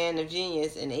in The Man of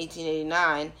Genius in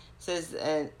 1889 says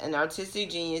an artistic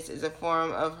genius is a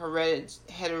form of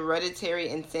hereditary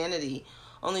insanity.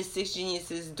 Only 6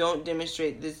 geniuses don't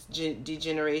demonstrate this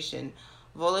degeneration: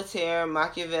 Voltaire,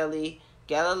 Machiavelli,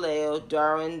 Galileo,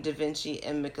 Darwin, Da Vinci,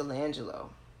 and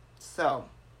Michelangelo. So,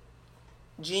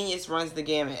 genius runs the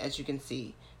gamut, as you can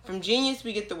see. From genius,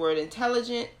 we get the word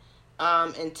intelligent.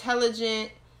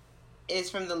 Intelligent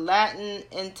is from the Latin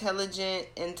intelligent,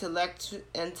 intellectus,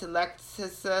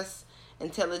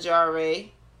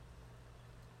 intelligere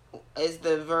is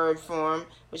the verb form,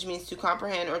 which means to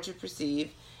comprehend or to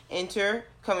perceive. Inter,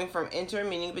 coming from inter,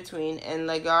 meaning between, and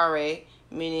legare,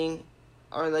 meaning,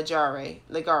 or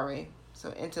legare.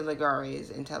 So interlegare is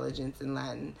intelligence in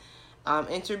Latin.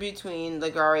 Inter, between,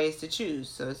 legare is to choose.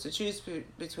 So it's to choose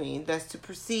between, thus to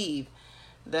perceive.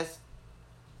 Thus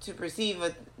to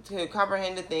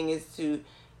comprehend a thing is to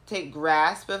take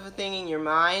grasp of a thing in your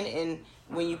mind, and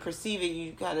when you perceive it,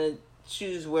 you kind of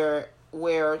choose where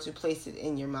to place it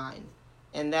in your mind.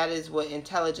 And that is what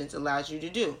intelligence allows you to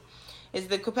do. It's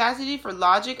the capacity for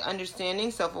logic,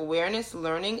 understanding, self-awareness,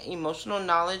 learning, emotional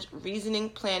knowledge, reasoning,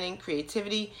 planning,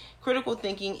 creativity, critical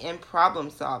thinking, and problem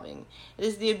solving. It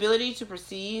is the ability to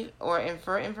perceive or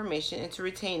infer information and to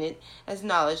retain it as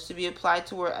knowledge to be applied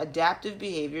toward adaptive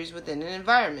behaviors within an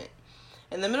environment.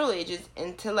 In the Middle Ages,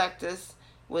 intellectus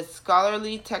was the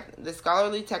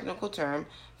scholarly technical term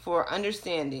for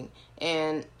understanding,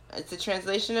 and it's a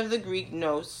translation of the Greek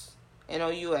nous,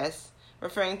 N-O-U-S,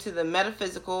 referring to the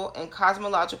metaphysical and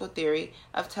cosmological theory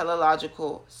of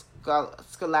teleological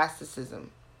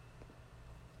scholasticism.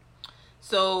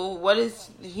 So, what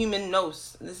is the human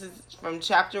nous? This is from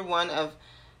chapter 1 of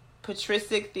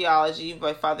Patristic Theology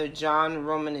by Father John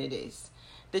Romanides.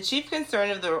 The chief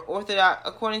concern of the Orthodox,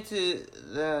 according to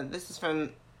this is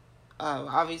from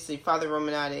obviously Father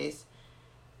Romanides,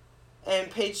 and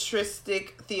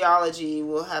patristic theology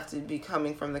will have to be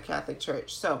coming from the Catholic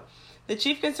Church. So, the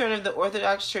chief concern of the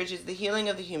Orthodox Church is the healing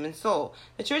of the human soul.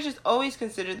 The Church has always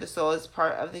considered the soul as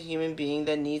part of the human being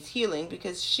that needs healing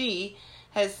because she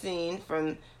has seen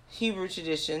from Hebrew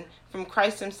tradition, from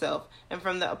Christ himself, and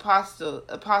from the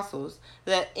apostles,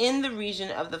 that in the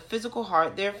region of the physical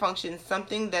heart there functions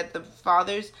something that the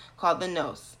fathers called the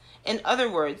nous. In other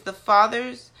words, the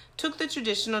fathers took the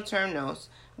traditional term nous,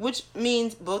 which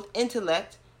means both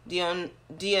intellect,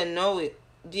 dianoia,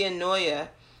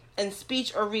 and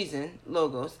speech or reason,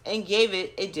 logos, and gave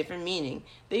it a different meaning.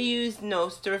 They used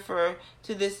nous to refer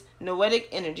to this noetic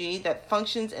energy that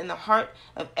functions in the heart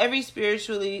of every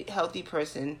spiritually healthy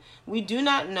person. We do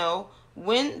not know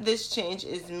when this change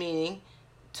in meaning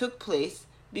took place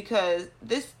because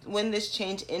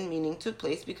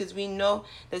we know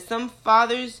that some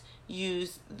fathers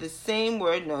use the same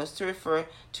word nous to refer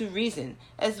to reason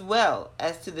as well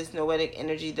as to this noetic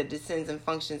energy that descends and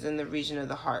functions in the region of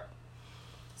the heart.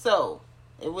 So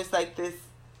it was like this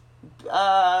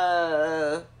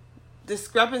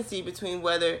discrepancy between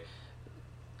whether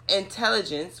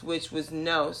intelligence, which was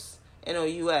nous,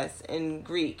 N-O-U-S, in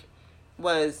Greek,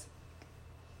 was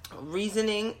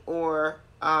reasoning or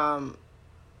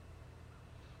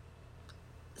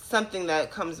something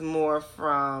that comes more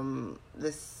from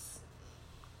this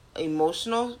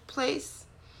emotional place.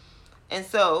 And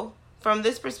so, from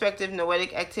this perspective,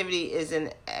 noetic activity is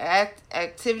an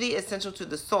activity essential to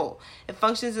the soul. It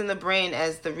functions in the brain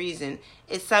as the reason.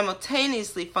 It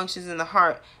simultaneously functions in the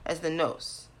heart as the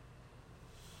nous.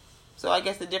 So I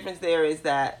guess the difference there is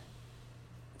that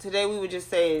today we would just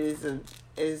say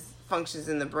it functions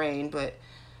in the brain, but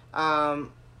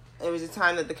it was a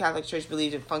time that the Catholic Church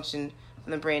believed it functioned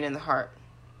in the brain and the heart.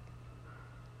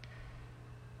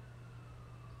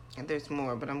 And there's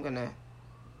more, but I'm gonna...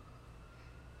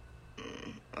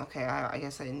 Okay, I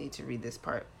guess I need to read this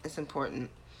part. It's important.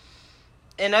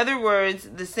 In other words,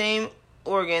 the same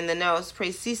organ, the nous,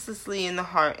 prays ceaselessly in the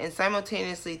heart and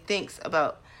simultaneously thinks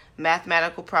about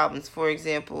mathematical problems, for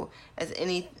example, as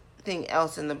anything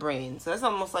else in the brain. So that's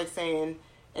almost like saying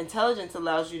intelligence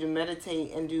allows you to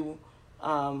meditate and do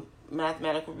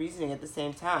mathematical reasoning at the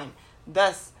same time.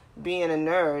 Thus, being a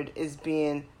nerd is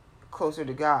being closer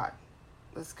to God.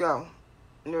 Let's go.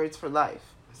 Nerds for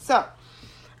life. So,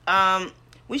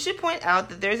 we should point out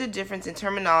that there's a difference in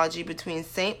terminology between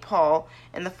St. Paul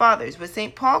and the Fathers. What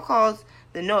St. Paul calls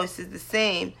the nous is the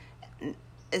same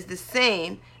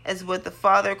as what the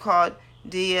Father called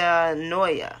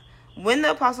dianoia. When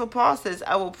the Apostle Paul says,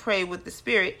 I will pray with the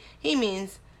Spirit, he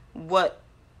means what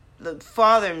the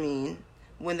Father means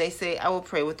when they say, I will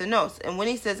pray with the nous. And when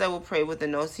he says, I will pray with the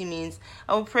nous, he means,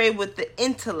 I will pray with the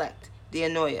intellect,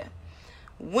 dianoia.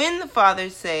 When the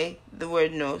fathers say the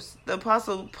word nous, the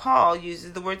Apostle Paul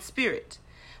uses the word spirit.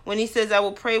 When he says, I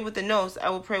will pray with the nous, I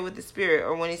will pray with the Spirit.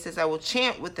 Or when he says, I will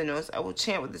chant with the nous, I will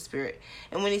chant with the Spirit.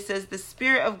 And when he says, the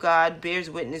Spirit of God bears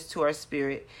witness to our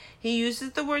spirit, he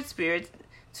uses the word spirit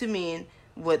to mean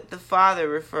what the Father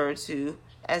referred to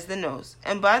as the nous.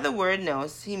 And by the word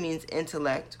nous, he means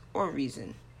intellect or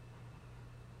reason.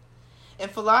 In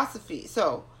philosophy,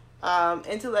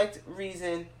 intellect,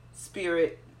 reason,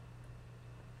 spirit,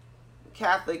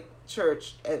 Catholic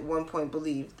Church at one point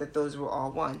believed that those were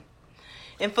all one.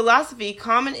 In philosophy,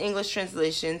 common English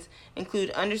translations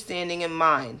include understanding and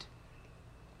mind.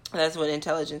 That's what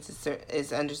intelligence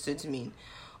is understood to mean.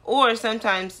 Or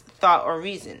sometimes thought or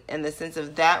reason, in the sense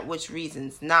of that which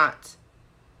reasons, not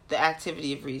the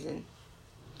activity of reason.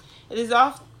 It is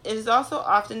also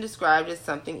often described as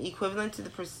something equivalent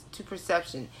to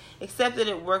perception, except that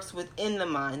it works within the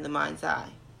mind, the mind's eye.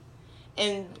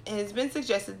 And it has been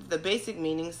suggested that the basic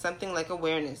meaning is something like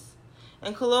awareness.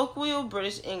 In colloquial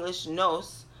British English,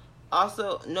 nous,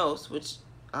 which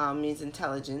means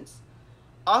intelligence,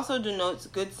 also denotes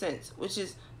good sense, which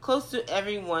is close to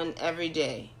one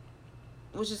everyday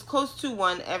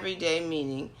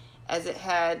meaning as it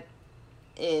had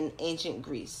in ancient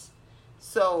Greece.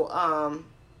 So,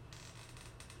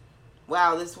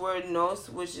 this word nous,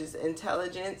 which is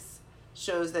intelligence,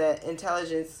 shows that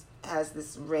intelligence has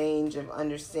this range of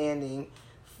understanding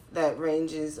that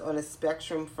ranges on a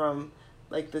spectrum from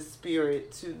like the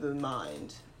spirit to the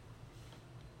mind,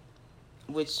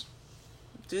 which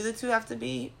Do the two have to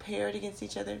be paired against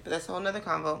each other? But that's a whole nother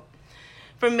convo.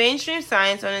 From Mainstream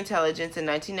Science on Intelligence in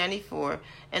 1994,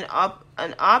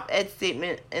 an op-ed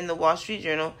statement in the Wall Street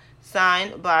Journal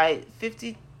signed by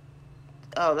 50...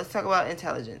 Oh, let's talk about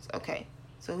intelligence. Okay,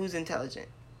 so who's intelligent?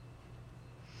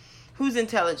 Who's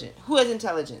intelligent? Who has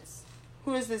intelligence?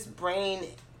 Who has this brain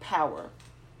power?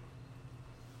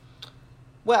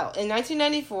 Well, in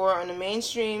 1994,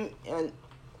 on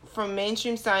from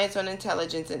Mainstream Science on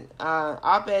Intelligence, an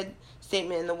op-ed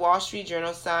statement in the Wall Street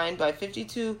Journal signed by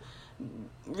 52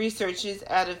 researchers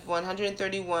out of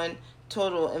 131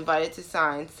 total invited to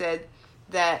sign said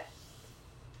that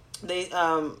they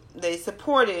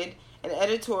supported an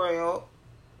editorial.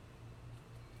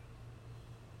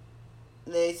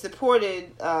 They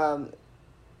supported an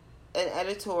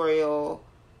editorial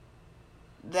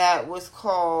that was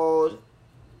called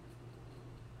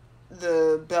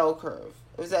the Bell Curve.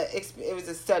 It was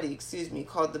a study,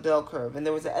 called the Bell Curve, and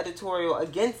there was an editorial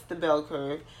against the Bell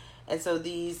Curve, and so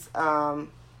these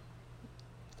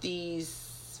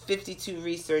 52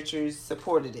 researchers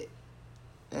supported it,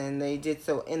 and they did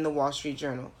so in the Wall Street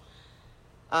Journal.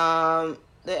 The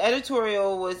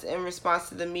editorial was in response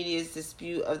to the media's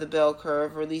dispute of the Bell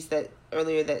Curve, released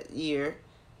earlier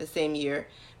the same year.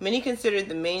 Many considered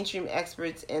the mainstream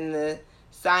experts in the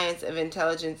science of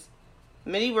intelligence.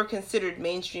 Many were considered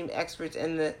mainstream experts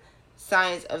in the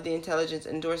science of the intelligence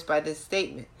endorsed by this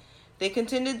statement. They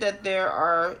contended that there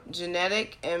are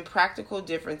genetic and practical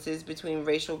differences between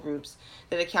racial groups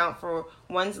that account for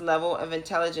one's level of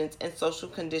intelligence and social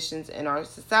conditions in our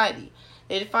society.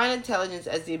 They define intelligence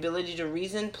as the ability to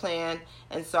reason, plan,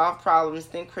 and solve problems,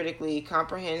 think critically,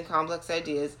 comprehend complex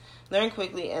ideas, learn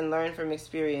quickly, and learn from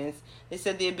experience. They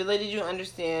said the ability to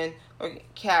understand or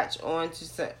catch on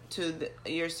to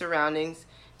your surroundings,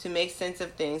 to make sense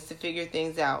of things, to figure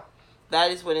things out. That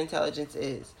is what intelligence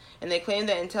is. And they claim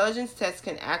that intelligence tests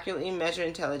can accurately measure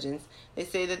intelligence. They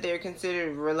say that they are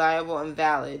considered reliable and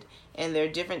valid, and there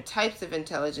are different types of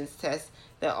intelligence tests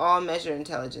that all measure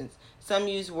intelligence. Some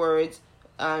use words,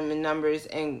 numbers,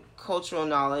 and cultural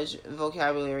knowledge,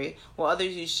 vocabulary, while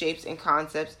others use shapes and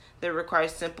concepts that require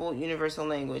simple, universal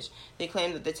language. They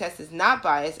claim that the test is not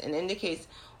biased and indicates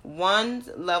one's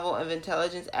level of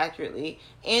intelligence accurately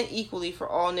and equally for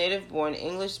all native-born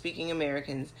English-speaking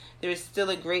Americans. There is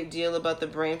still a great deal about the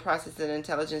brain process and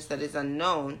intelligence that is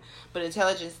unknown, but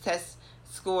intelligence test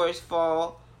scores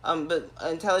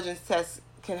intelligence tests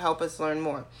can help us learn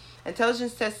more.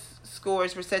 Intelligence test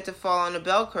scores were said to fall on a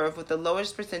bell curve, with the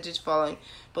lowest percentage falling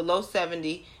below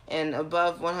 70 and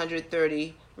above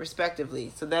 130,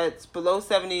 respectively. So that's below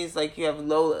 70 is like you have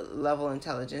low level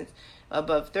intelligence.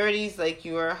 Above 30 is like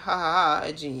you are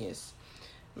a genius,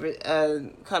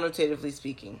 connotatively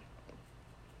speaking.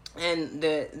 And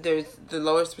there's the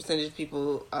lowest percentage of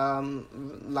people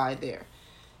lie there.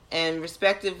 And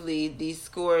respectively, these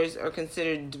scores are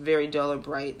considered very dull or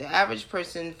bright. The average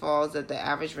person falls at the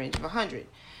average range of 100.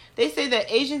 They say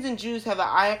that Asians and Jews have a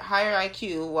higher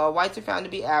IQ, while whites are found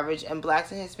to be average, and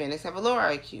blacks and Hispanics have a lower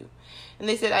IQ. And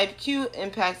they said IQ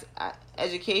impacts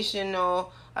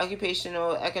educational,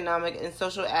 occupational, economic, and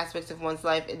social aspects of one's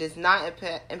life. It does not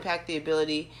impact the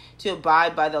ability to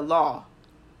abide by the law.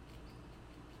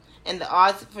 And the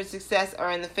odds for success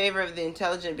are in the favor of the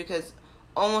intelligent because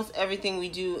almost everything we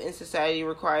do in society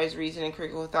requires reason and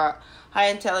critical thought. High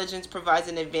intelligence provides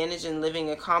an advantage in living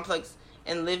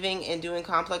and doing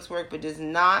complex work, but does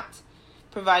not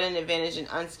provide an advantage in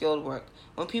unskilled work.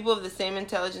 When people of the same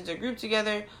intelligence are grouped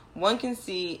together, one can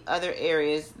see other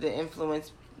areas that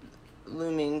influence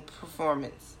looming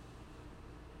performance.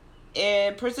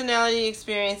 Personality,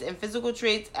 experience, and physical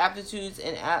traits, aptitudes,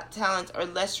 and talents are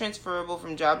less transferable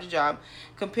from job to job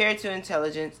compared to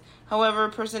intelligence. However,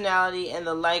 personality and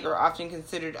the like are often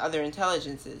considered other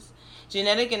intelligences.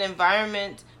 Genetic and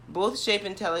environment both shape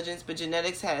intelligence, but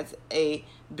genetics has a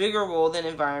bigger role than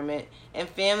environment, and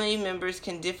family members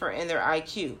can differ in their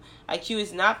IQ. IQ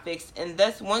is not fixed, and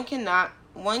thus one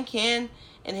can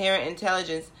inherit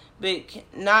intelligence, but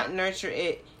cannot nurture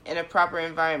it in a proper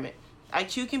environment.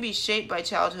 IQ can be shaped by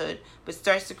childhood, but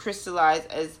starts to crystallize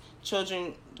as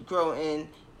children grow into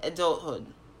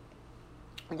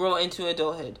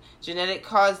adulthood. Genetic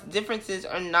caused differences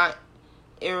are not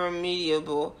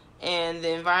irremediable, and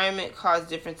the environment caused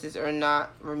differences are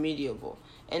not remediable.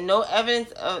 And no evidence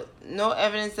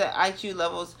that IQ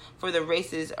levels for the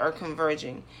races are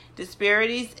converging.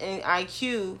 Disparities in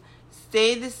IQ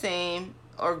stay the same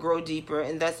or grow deeper,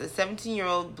 and thus a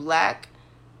 17-year-old black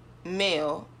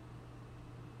male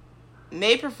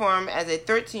may perform as a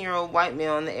 13-year-old white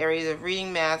male in the areas of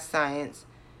reading, math, science,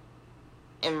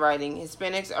 and writing.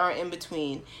 Hispanics are in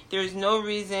between. There is no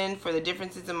reason for the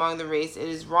differences among the race. It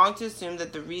is wrong to assume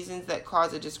that the reasons that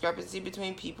cause a discrepancy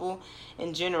between people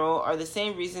in general are the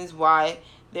same reasons why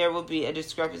there will be a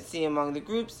discrepancy among the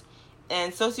groups.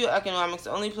 And socioeconomics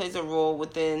only plays a role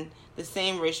within the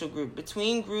same racial group.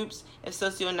 Between groups, if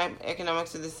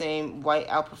socioeconomics are the same, white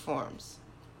outperforms.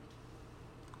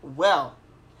 Well,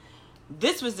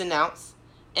 this was announced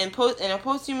in a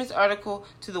posthumous article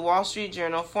to the Wall Street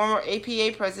Journal. Former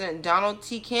APA President Donald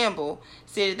T. Campbell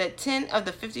stated that 10 of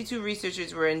the 52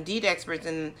 researchers were indeed experts,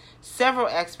 and several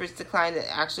experts declined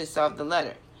to actually solve the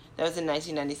letter. That was in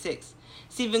 1996.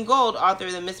 Stephen Gould, author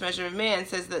of The Mismeasure of Man,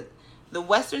 says that the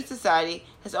Western society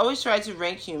has always tried to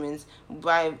rank humans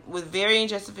with varying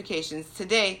justifications.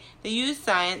 Today, they use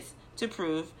science to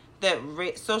prove that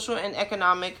social and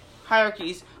economic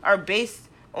hierarchies are based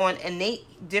on innate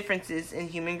differences in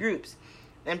human groups.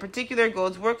 In particular,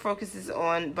 Gould's work focuses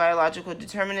on biological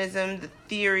determinism, the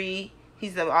theory.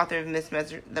 He's the author of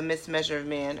The Mismeasure of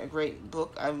Man, a great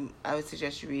book I would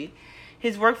suggest you read.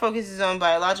 His work focuses on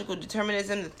biological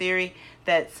determinism, the theory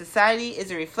that society is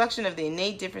a reflection of the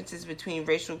innate differences between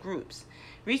racial groups.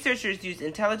 Researchers use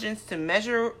intelligence to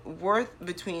measure worth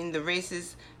between the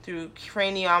races through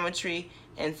craniometry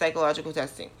and psychological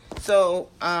testing. So,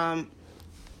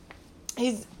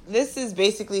 this is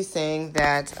basically saying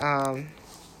that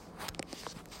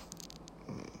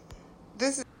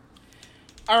this is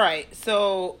all right.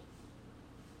 So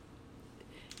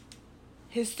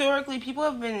historically, people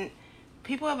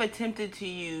have attempted to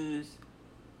use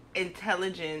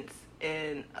intelligence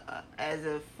as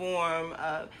a form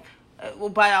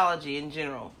of biology in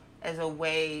general as a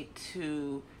way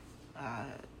to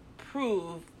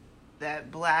prove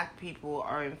that black people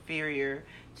are inferior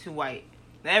to white.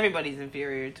 Now, everybody's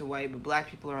inferior to white, but black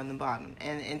people are on the bottom.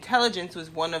 And intelligence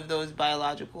was one of those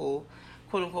biological,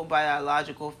 quote-unquote,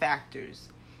 biological factors.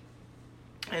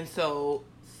 And so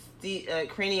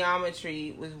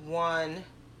craniometry was one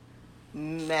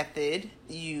method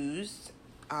used,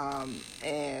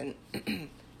 and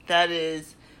that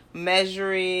is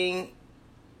measuring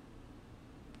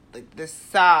the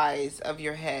size of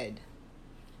your head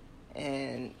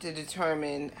and to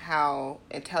determine how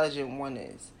intelligent one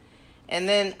is. And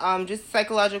then just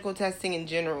psychological testing in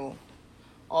general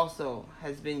also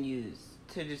has been used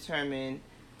to determine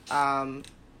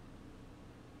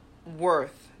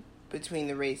worth between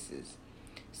the races.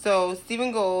 So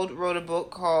Stephen Gould wrote a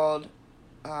book called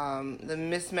The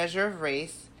Mismeasure of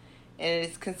Race, and it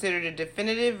is considered a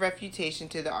definitive refutation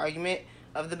to the argument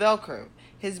of the bell curve.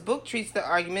 His book treats the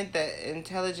argument that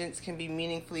intelligence can be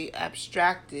meaningfully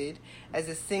abstracted as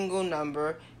a single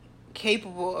number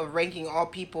capable of ranking all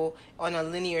people on a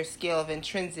linear scale of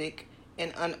intrinsic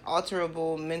and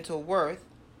unalterable mental worth.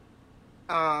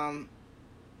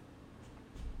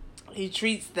 He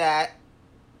treats that,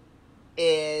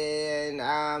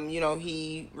 and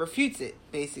he refutes it.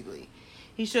 Basically,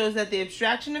 he shows that the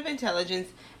abstraction of intelligence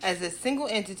as a single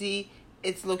entity,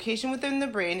 its location within the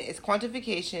brain, its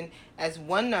quantification as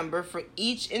one number for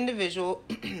each individual,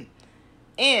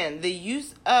 and the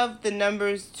use of the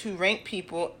numbers to rank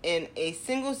people in a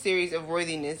single series of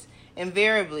worthiness,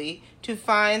 invariably to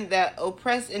find that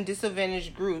oppressed and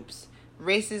disadvantaged groups,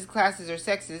 races, classes, or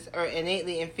sexes are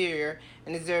innately inferior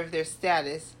and deserve their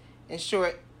status. In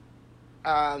short,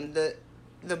 the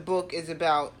book is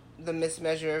about the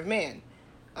mismeasure of man.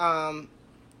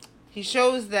 He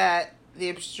shows that the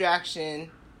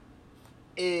abstraction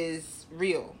is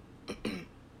real.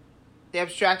 The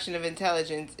abstraction of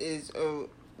intelligence is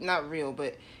not real,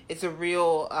 but it's a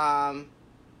real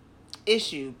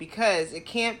issue, because it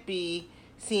can't be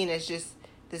seen as just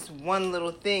this one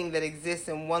little thing that exists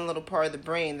in one little part of the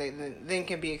brain that then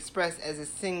can be expressed as a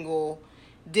single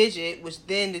digit, which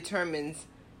then determines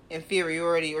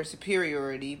inferiority or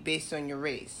superiority based on your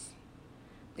race.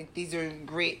 I think these are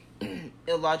great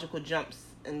illogical jumps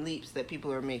and leaps that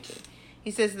people are making.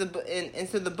 He says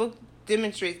so the book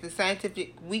demonstrates the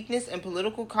scientific weakness and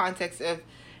political context of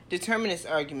determinist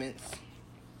arguments.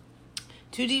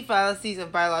 Two deep fallacies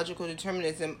of biological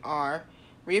determinism are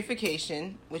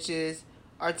reification, which is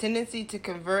our tendency to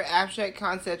convert abstract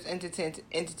concepts into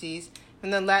entities,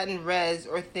 from the Latin res,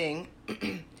 or thing.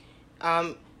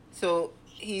 So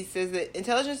he says that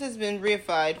intelligence has been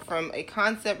reified from a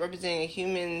concept representing a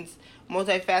human's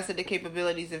multifaceted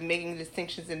capabilities of making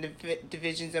distinctions and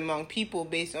divisions among people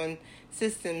based on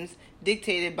systems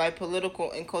dictated by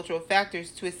political and cultural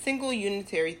factors to a single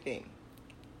unitary thing.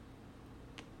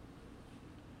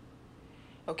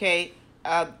 Okay,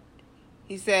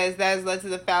 he says that has led to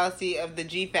the fallacy of the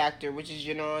G factor, which is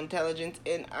general intelligence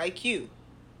and IQ.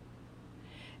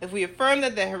 If we affirm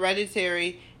that the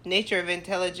hereditary nature of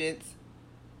intelligence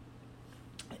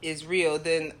is real,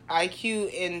 then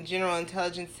IQ and general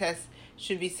intelligence tests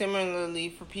should be similar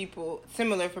for people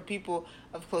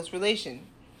of close relation.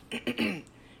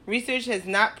 Research has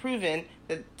not proven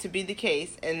that to be the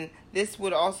case, and this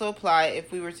would also apply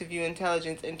if we were to view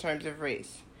intelligence in terms of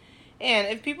race. And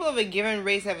if people of a given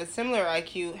race have a similar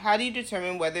IQ, how do you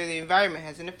determine whether the environment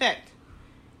has an effect?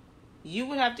 You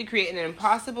would have to create an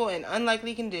impossible and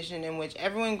unlikely condition in which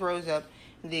everyone grows up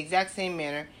in the exact same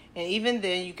manner, and even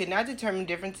then you could not determine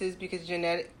differences because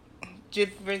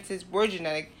differences were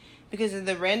genetic because of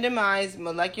the randomness in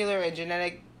molecular and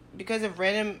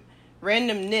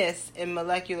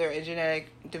genetic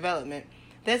development.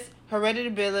 Thus,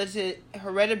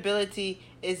 hereditability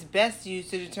is best used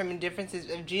to determine differences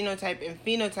of genotype and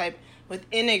phenotype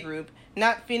within a group,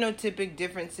 not phenotypic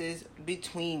differences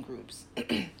between groups.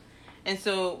 And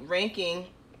so, ranking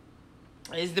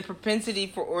is the propensity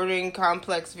for ordering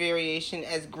complex variation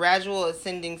as gradual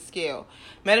ascending scale.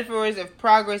 Metaphors of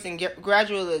progress and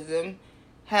gradualism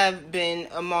have been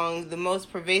among the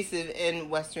most pervasive in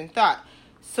Western thought.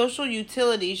 Social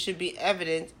utility should be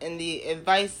evident in the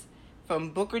advice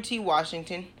from Booker T.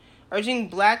 Washington, urging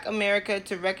Black America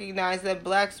to recognize that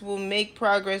Blacks will make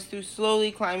progress through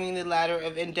slowly climbing the ladder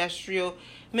of industrial,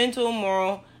 mental,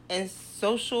 moral, and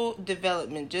social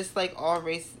development, just like all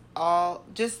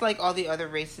the other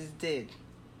races did.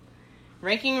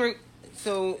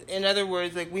 So in other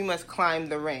words, like, we must climb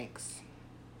the ranks.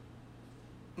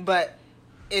 But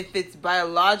if it's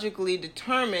biologically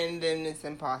determined, then it's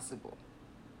impossible.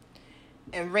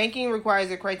 And ranking requires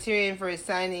a criterion for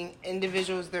assigning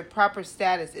individuals their proper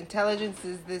status. Intelligence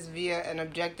is this via an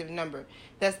objective number.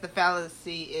 Thus, the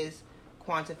fallacy is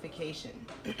quantification.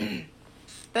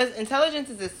 Thus, intelligence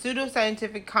is a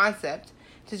pseudoscientific concept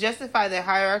to justify the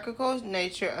hierarchical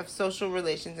nature of social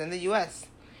relations in the U.S.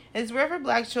 It is rare for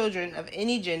Black children of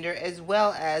any gender, as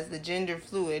well as the gender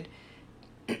fluid,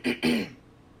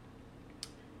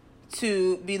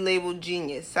 to be labeled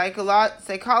genius.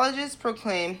 Psychologists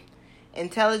proclaim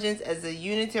intelligence as a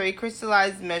unitary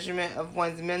crystallized measurement of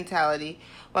one's mentality,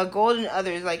 while Gold and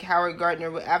others like Howard Gardner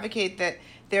would advocate that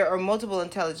there are multiple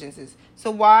intelligences.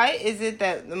 So why is it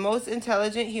that the most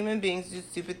intelligent human beings do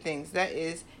stupid things? That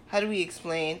is, how do we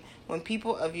explain when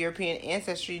people of European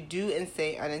ancestry do and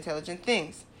say unintelligent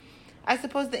things? I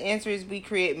suppose the answer is we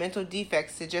create mental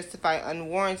defects to justify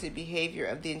unwarranted behavior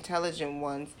of the intelligent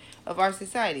ones of our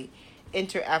society.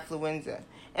 Enter affluenza.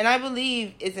 And I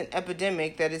believe it's an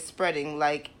epidemic that is spreading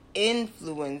like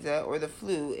influenza or the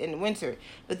flu in winter.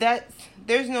 But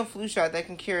there's no flu shot that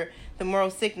can cure the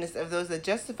moral sickness of those that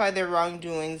justify their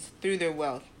wrongdoings through their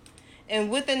wealth.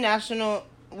 And with a nation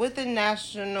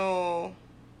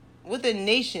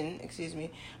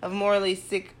of morally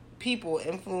sick people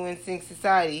influencing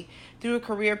society through a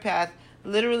career path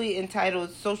literally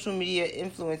entitled social media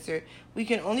influencer, we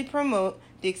can only promote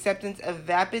the acceptance of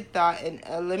vapid thought and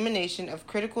elimination of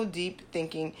critical deep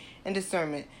thinking and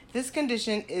discernment. This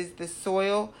condition is the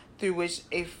soil through which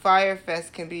a fire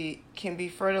fest can be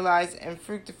fertilized and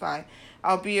fructify,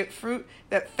 albeit fruit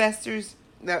that festers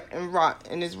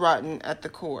and is rotten at the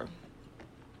core.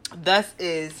 Thus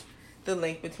is the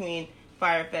link between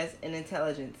fire fest and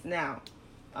intelligence. Now,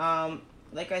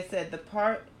 like I said, the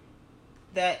part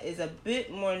that is a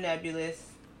bit more nebulous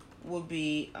would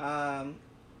be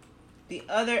the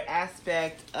other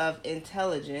aspect of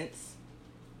intelligence.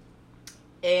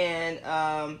 And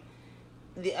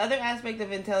the other aspect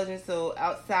of intelligence, so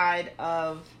outside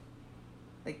of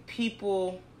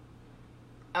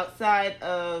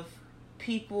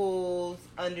people's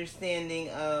understanding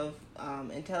of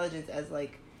intelligence as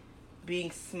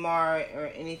being smart or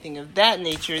anything of that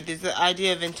nature, there's the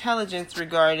idea of intelligence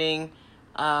regarding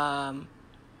spying,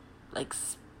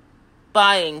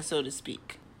 so to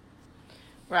speak.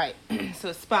 Right.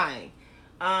 So spying.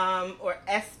 Or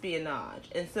espionage.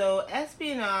 And so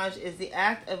espionage is the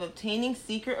act of obtaining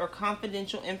secret or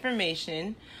confidential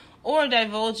information or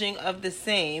divulging of the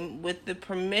same with the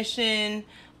permission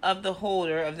of the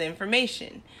holder of the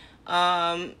information.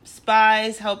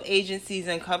 Spies help agencies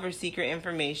uncover secret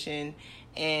information,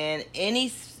 and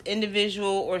any individual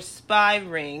or spy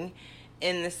ring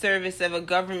in the service of a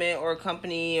government or a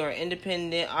company or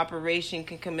independent operation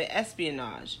can commit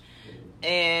espionage.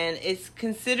 And it's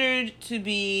considered to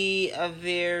be a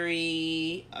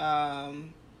very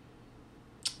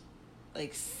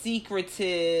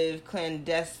secretive,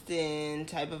 clandestine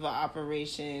type of an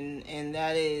operation, and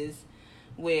that is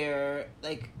where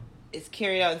it's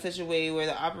carried out in such a way where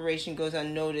the operation goes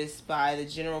unnoticed by the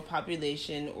general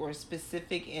population or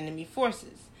specific enemy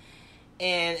forces.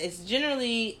 and it's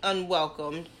generally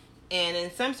unwelcomed. And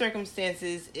in some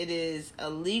circumstances, it is a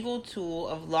legal tool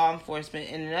of law enforcement,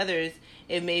 and in others,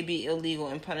 it may be illegal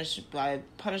and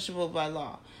punishable by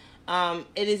law.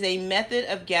 It is a method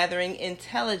of gathering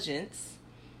intelligence,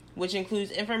 which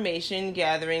includes information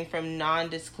gathering from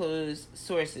non-disclosed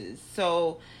sources.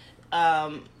 So,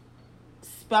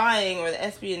 spying or the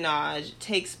espionage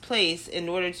takes place in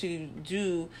order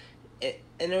to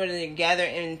gather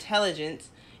intelligence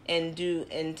and do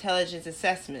intelligence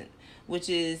assessment, which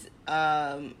is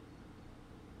the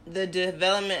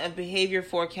development of behavior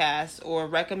forecasts or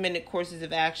recommended courses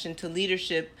of action to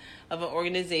leadership of an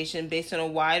organization based on a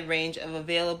wide range of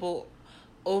available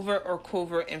overt or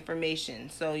covert information.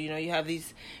 So, you have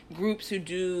these groups who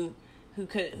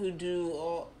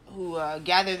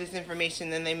gather this information,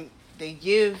 then they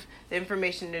give the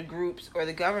information to groups or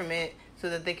the government so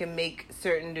that they can make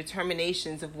certain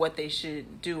determinations of what they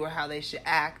should do or how they should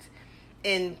act.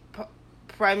 And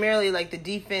primarily like the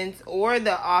defense or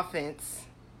the offense,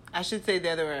 I should say the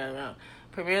other way around.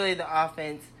 Primarily the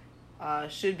offense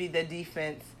should be the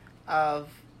defense of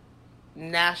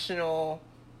national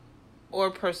or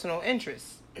personal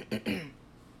interests.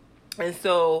 And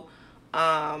so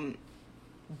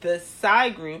the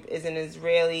Psych group is an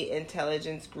Israeli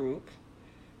intelligence group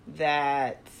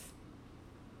that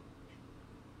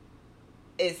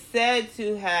is said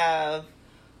to have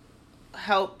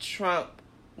helped Trump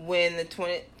win the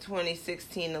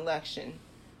 2016 election.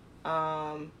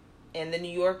 And the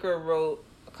New Yorker wrote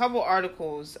a couple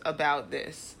articles about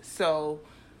this. So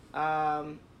let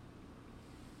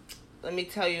me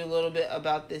tell you a little bit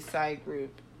about this Psych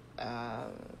group.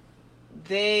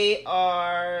 They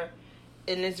are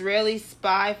an Israeli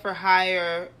spy for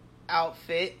hire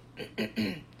outfit.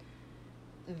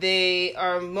 They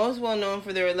are most well known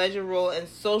for their alleged role in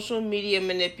social media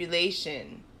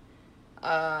manipulation.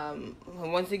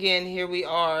 Once again, here we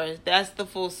are. That's the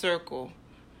full circle.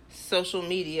 Social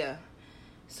media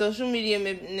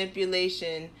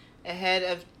manipulation ahead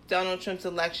of Donald Trump's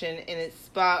election, and it's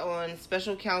spot on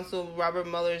Special Counsel Robert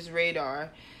Mueller's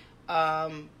radar.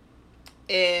 And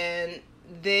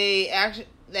they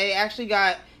actually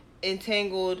got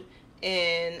entangled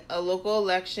in a local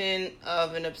election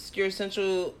of an obscure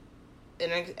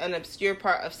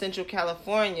part of Central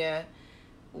California,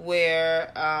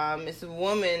 where it's a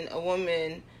woman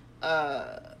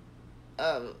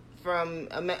from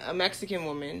a Mexican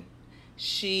woman.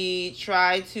 She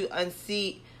tried to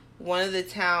unseat one of the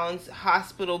town's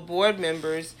hospital board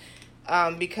members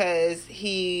because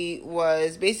he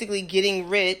was basically getting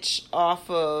rich off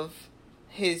of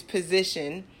his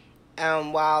position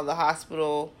while the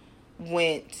hospital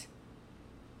went.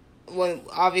 When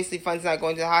obviously funds not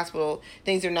going to the hospital,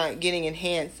 things are not getting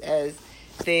enhanced as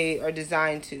they are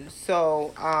designed to.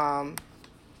 So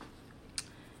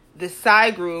the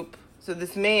Psych group, so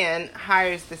this man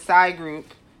hires the Psych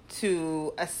group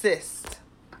to assist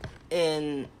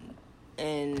in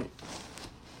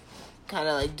kind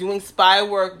of like doing spy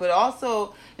work, but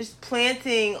also just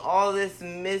planting all this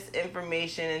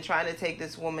misinformation and trying to take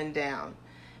this woman down.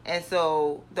 And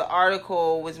so the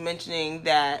article was mentioning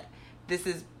that this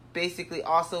is basically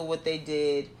also what they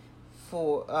did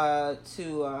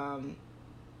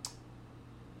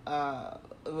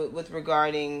with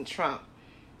regarding Trump.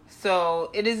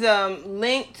 So it is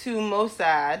linked to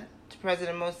Mossad, to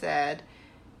President Mossad,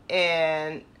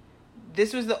 and they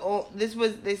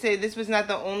say this was not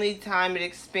the only time it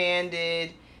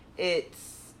expanded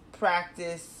its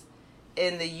practice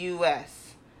in the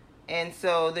U.S. And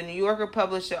so the New Yorker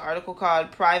published an article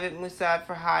called "Private Mossad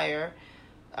for Hire."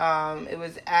 It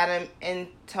was Adam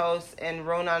Entos and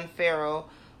Ronan Farrow,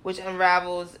 which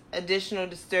unravels additional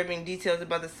disturbing details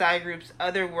about the Psych group's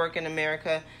other work in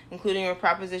America, including a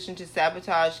proposition to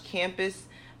sabotage campus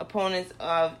opponents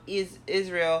of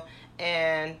Israel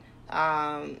and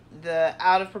the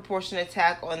out-of-proportion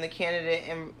attack on the candidate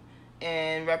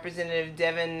and Representative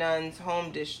Devin Nunn's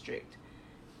home district.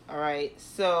 All right,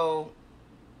 so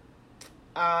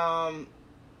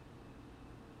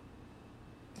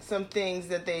some things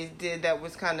that they did that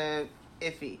was kind of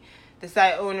iffy. The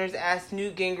site owners asked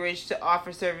Newt Gingrich to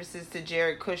offer services to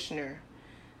Jared Kushner.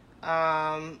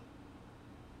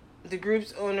 The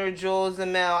group's owner, Joel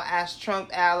Zamel, asked Trump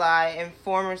ally and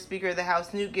former Speaker of the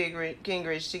House, Newt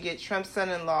Gingrich, to get Trump's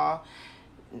son-in-law,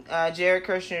 Jared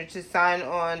Kushner, to sign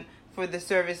on for the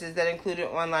services that included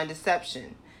online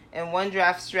deception. And one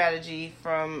draft strategy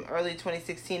from early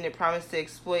 2016 that promised to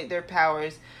exploit their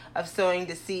powers of sowing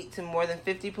deceit to more than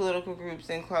 50 political groups,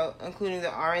 including the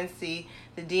RNC,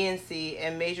 the DNC,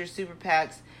 and major super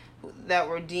PACs that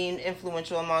were deemed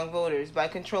influential among voters. By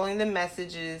controlling the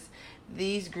messages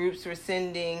these groups were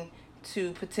sending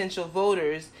to potential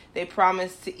voters, they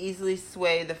promised to easily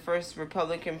sway the first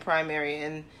Republican primary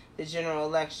in the general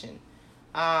election.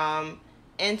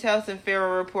 Intel's and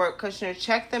Fyre report, Kushner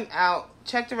checked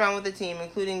around with the team,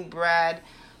 including Brad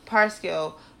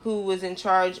Parscale, who was in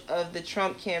charge of the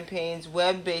Trump campaign's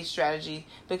web-based strategy,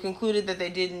 but concluded that they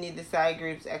didn't need the Psych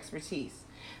group's expertise.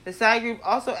 The Psych group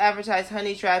also advertised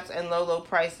honey traps and low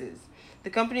prices. The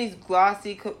company's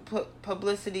glossy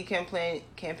publicity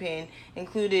campaign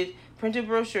included printed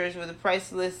brochures with a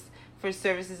price list for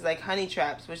services like honey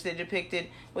traps, which they depicted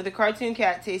with a cartoon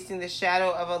cat tasting the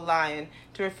shadow of a lion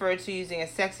to refer to using a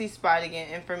sexy spy to get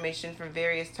information from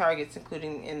various targets,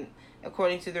 according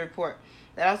to the report.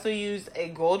 They also used a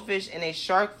goldfish and a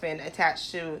shark fin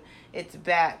attached to its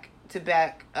back to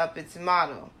back up its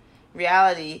motto.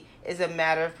 Reality is a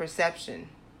matter of perception.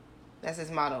 That's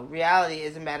his motto. Reality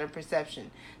is a matter of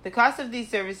perception. The cost of these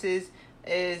services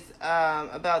is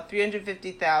about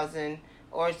 $350,000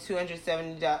 or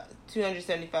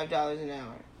 $275 an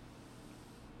hour.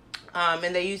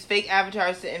 And they use fake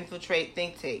avatars to infiltrate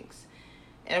think tanks.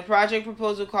 In a project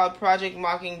proposal called Project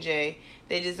Mockingjay,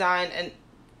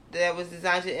 that was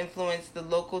designed to influence the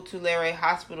local Tulare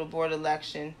Hospital Board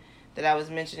election that I was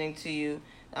mentioning to you.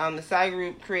 The Psych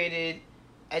group created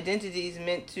identities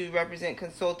meant to represent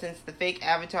consultants. The fake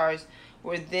avatars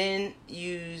were then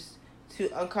used to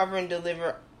uncover and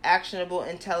deliver actionable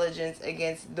intelligence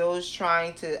against those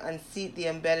trying to unseat the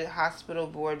embedded hospital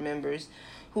board members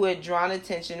who had drawn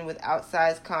attention with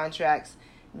outsized contracts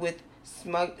with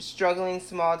the struggling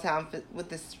small town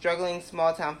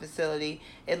facility.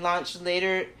 It launched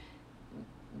later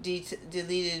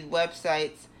deleted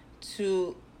websites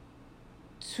to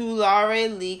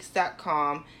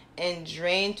TulareLeaks.com and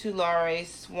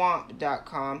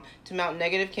DrainTulareSwamp.com to mount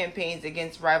negative campaigns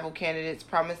against rival candidates,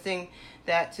 promising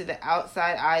that to the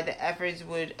outside eye the efforts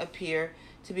would appear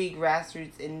to be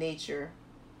grassroots in nature.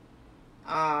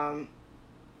 And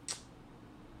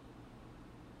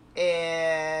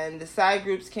the Psych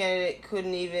group's candidate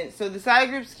couldn't even... So the Psych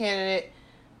group's candidate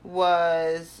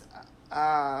was,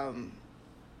 like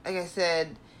I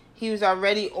said, he was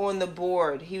already on the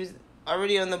board. He was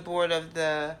already on the board of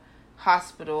the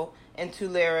hospital in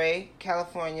Tulare,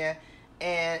 California.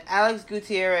 And Alex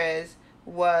Gutierrez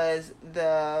was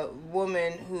the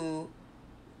woman who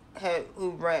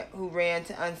ran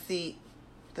to unseat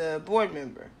the board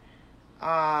member.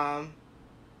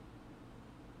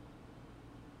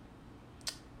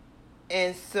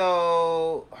 And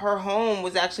so her home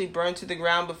was actually burned to the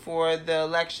ground before the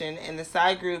election, and the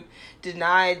Psych group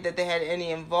denied that they had any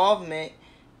involvement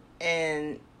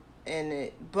in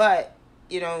it. But,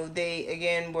 they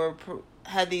again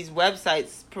had these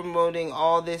websites promoting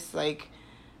all this like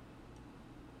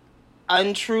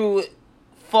untrue,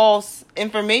 false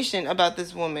information about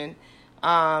this woman,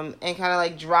 and kind of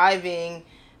like driving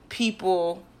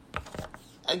people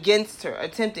against her,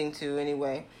 attempting to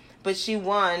anyway. But she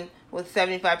won with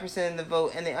 75% of the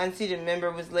vote, and the unseated member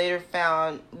was later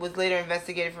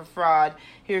investigated for fraud.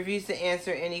 He refused to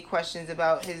answer any questions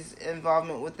about his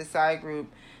involvement with the Psych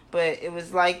group, but it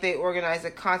was like they organized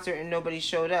a concert and nobody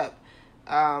showed up,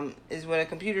 is what a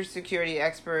computer security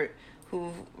expert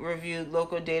who reviewed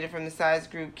local data from the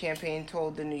Psych group campaign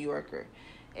told the New Yorker.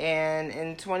 And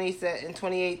in February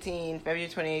 2018,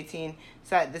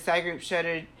 the Psych group shut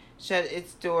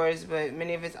its doors, but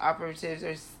many of its operatives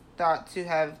are thought to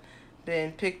have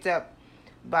been picked up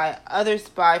by other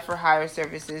spy-for-hire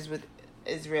services with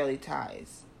Israeli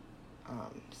ties.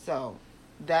 So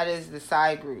that is the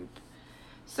Psych group.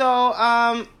 So,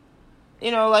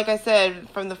 like I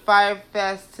said, from the Fyre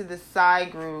Fest to the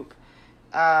Psych group,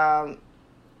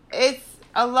 it's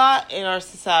a lot in our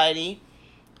society,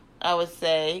 I would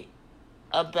say,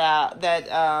 about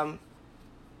that,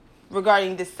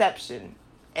 regarding deception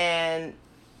and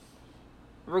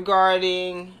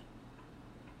regarding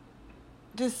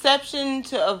deception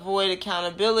to avoid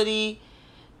accountability,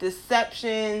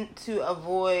 deception to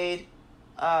avoid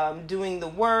doing the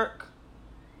work,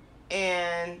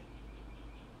 and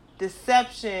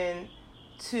deception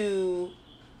to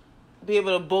be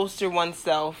able to bolster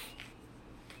oneself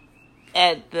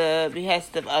at the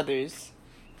behest of others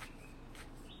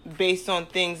based on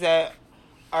things that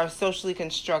are socially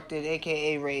constructed,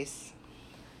 aka race.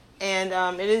 And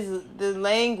it is the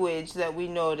language that we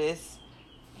notice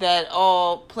that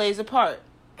all plays a part.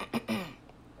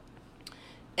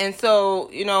 And so,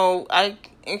 I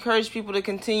encourage people to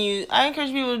continue. I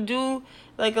encourage people to do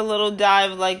like a little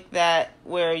dive like that,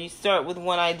 where you start with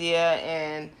one idea,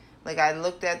 and like I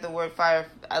looked at the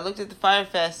Fyre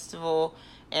Festival,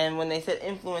 And when they said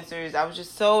influencers, I was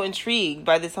just so intrigued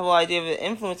by this whole idea of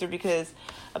an influencer, because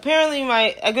apparently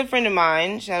a good friend of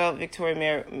mine, shout out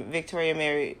Victoria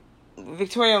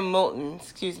Moulton,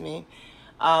 excuse me.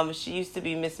 She used to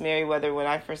be Miss Merriweather when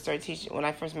I first started teaching, when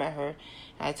I first met her,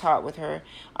 and I taught with her.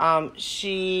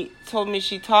 She told me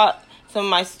she taught some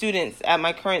of my students at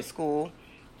my current school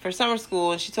for summer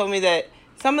school, and she told me that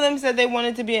some of them said they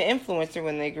wanted to be an influencer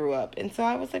when they grew up. And so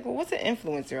I was like, well, what's an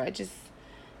influencer? I just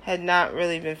had not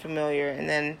really been familiar. And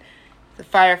then the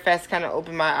Fyre Fest kind of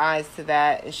opened my eyes to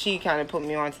that, and she kind of put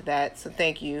me on to that. So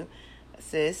thank you,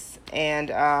 sis. And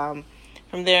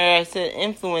from there, I said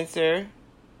influencer.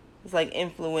 It's like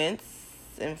influence,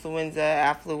 influenza,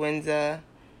 affluenza,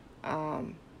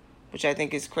 which I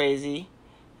think is crazy,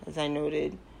 as I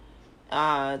noted.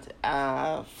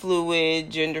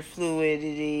 Fluid, gender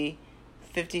fluidity,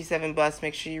 57 bus,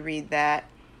 make sure you read that.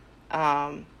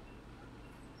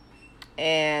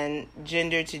 And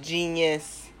gender to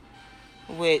genius,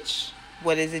 which,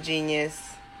 what is a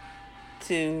genius?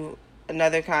 To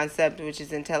another concept, which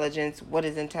is intelligence. What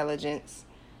is intelligence?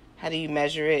 How do you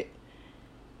measure it?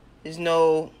 There's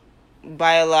no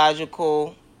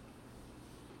biological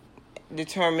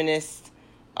determinist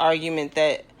argument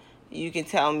that you can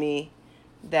tell me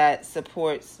that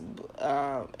supports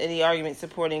any argument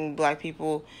supporting Black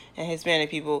people and Hispanic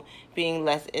people being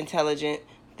less intelligent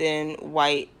than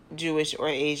white, Jewish, or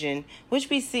Asian, which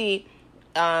we see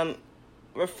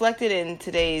reflected in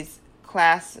today's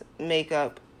class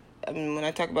makeup. I mean, when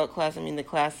I talk about class, I mean the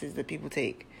classes that people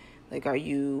take. Like, are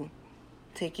you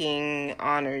taking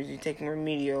honors? You're taking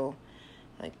remedial?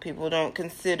 Like, people don't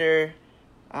consider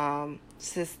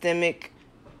systemic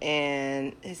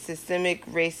racism,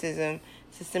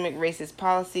 systemic racist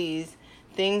policies,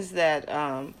 things that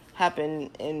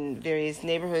happen in various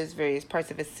neighborhoods, various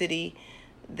parts of a city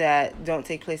that don't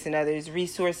take place in others.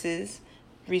 Resource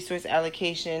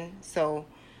allocation. So,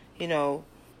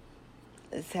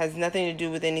 this has nothing to do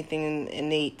with anything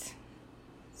innate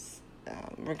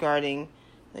regarding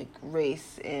like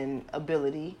race and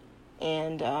ability.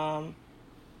 And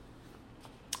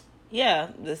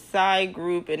the Psych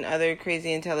group and other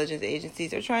crazy intelligence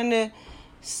agencies are trying to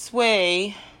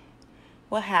sway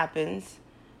what happens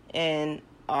in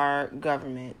our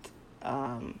government.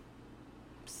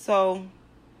 So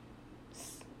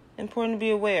it's important to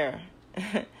be aware.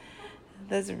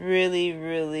 That's really,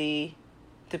 really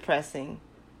depressing,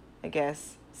 I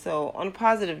guess. So on a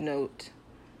positive note,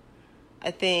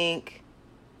 I think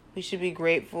we should be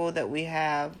grateful that we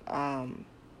have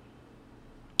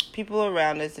people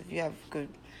around us. If you have a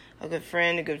good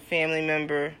friend, a good family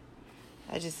member,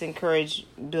 I just encourage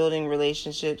building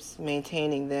relationships,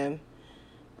 maintaining them.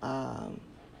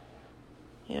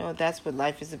 That's what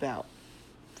life is about.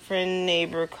 Friend,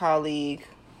 neighbor, colleague,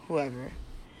 whoever.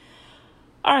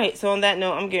 All right, so on that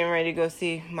note, I'm getting ready to go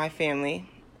see my family.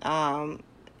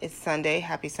 It's Sunday.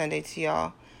 Happy Sunday to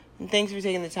y'all. And thanks for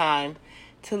taking the time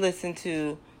to listen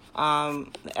to the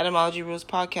Etymology Rules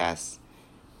podcast.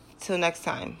 Till next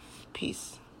time,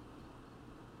 peace.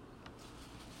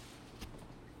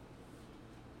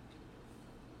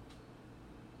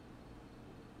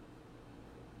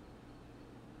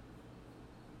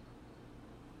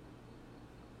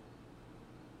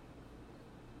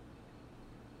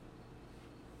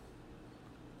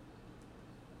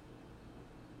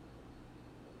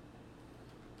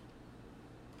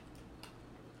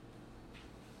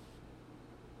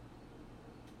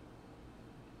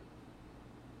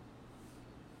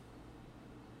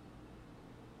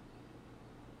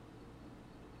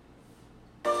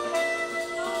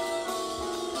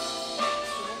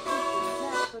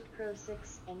 Pro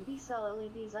 6 and B solidly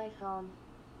iPhone.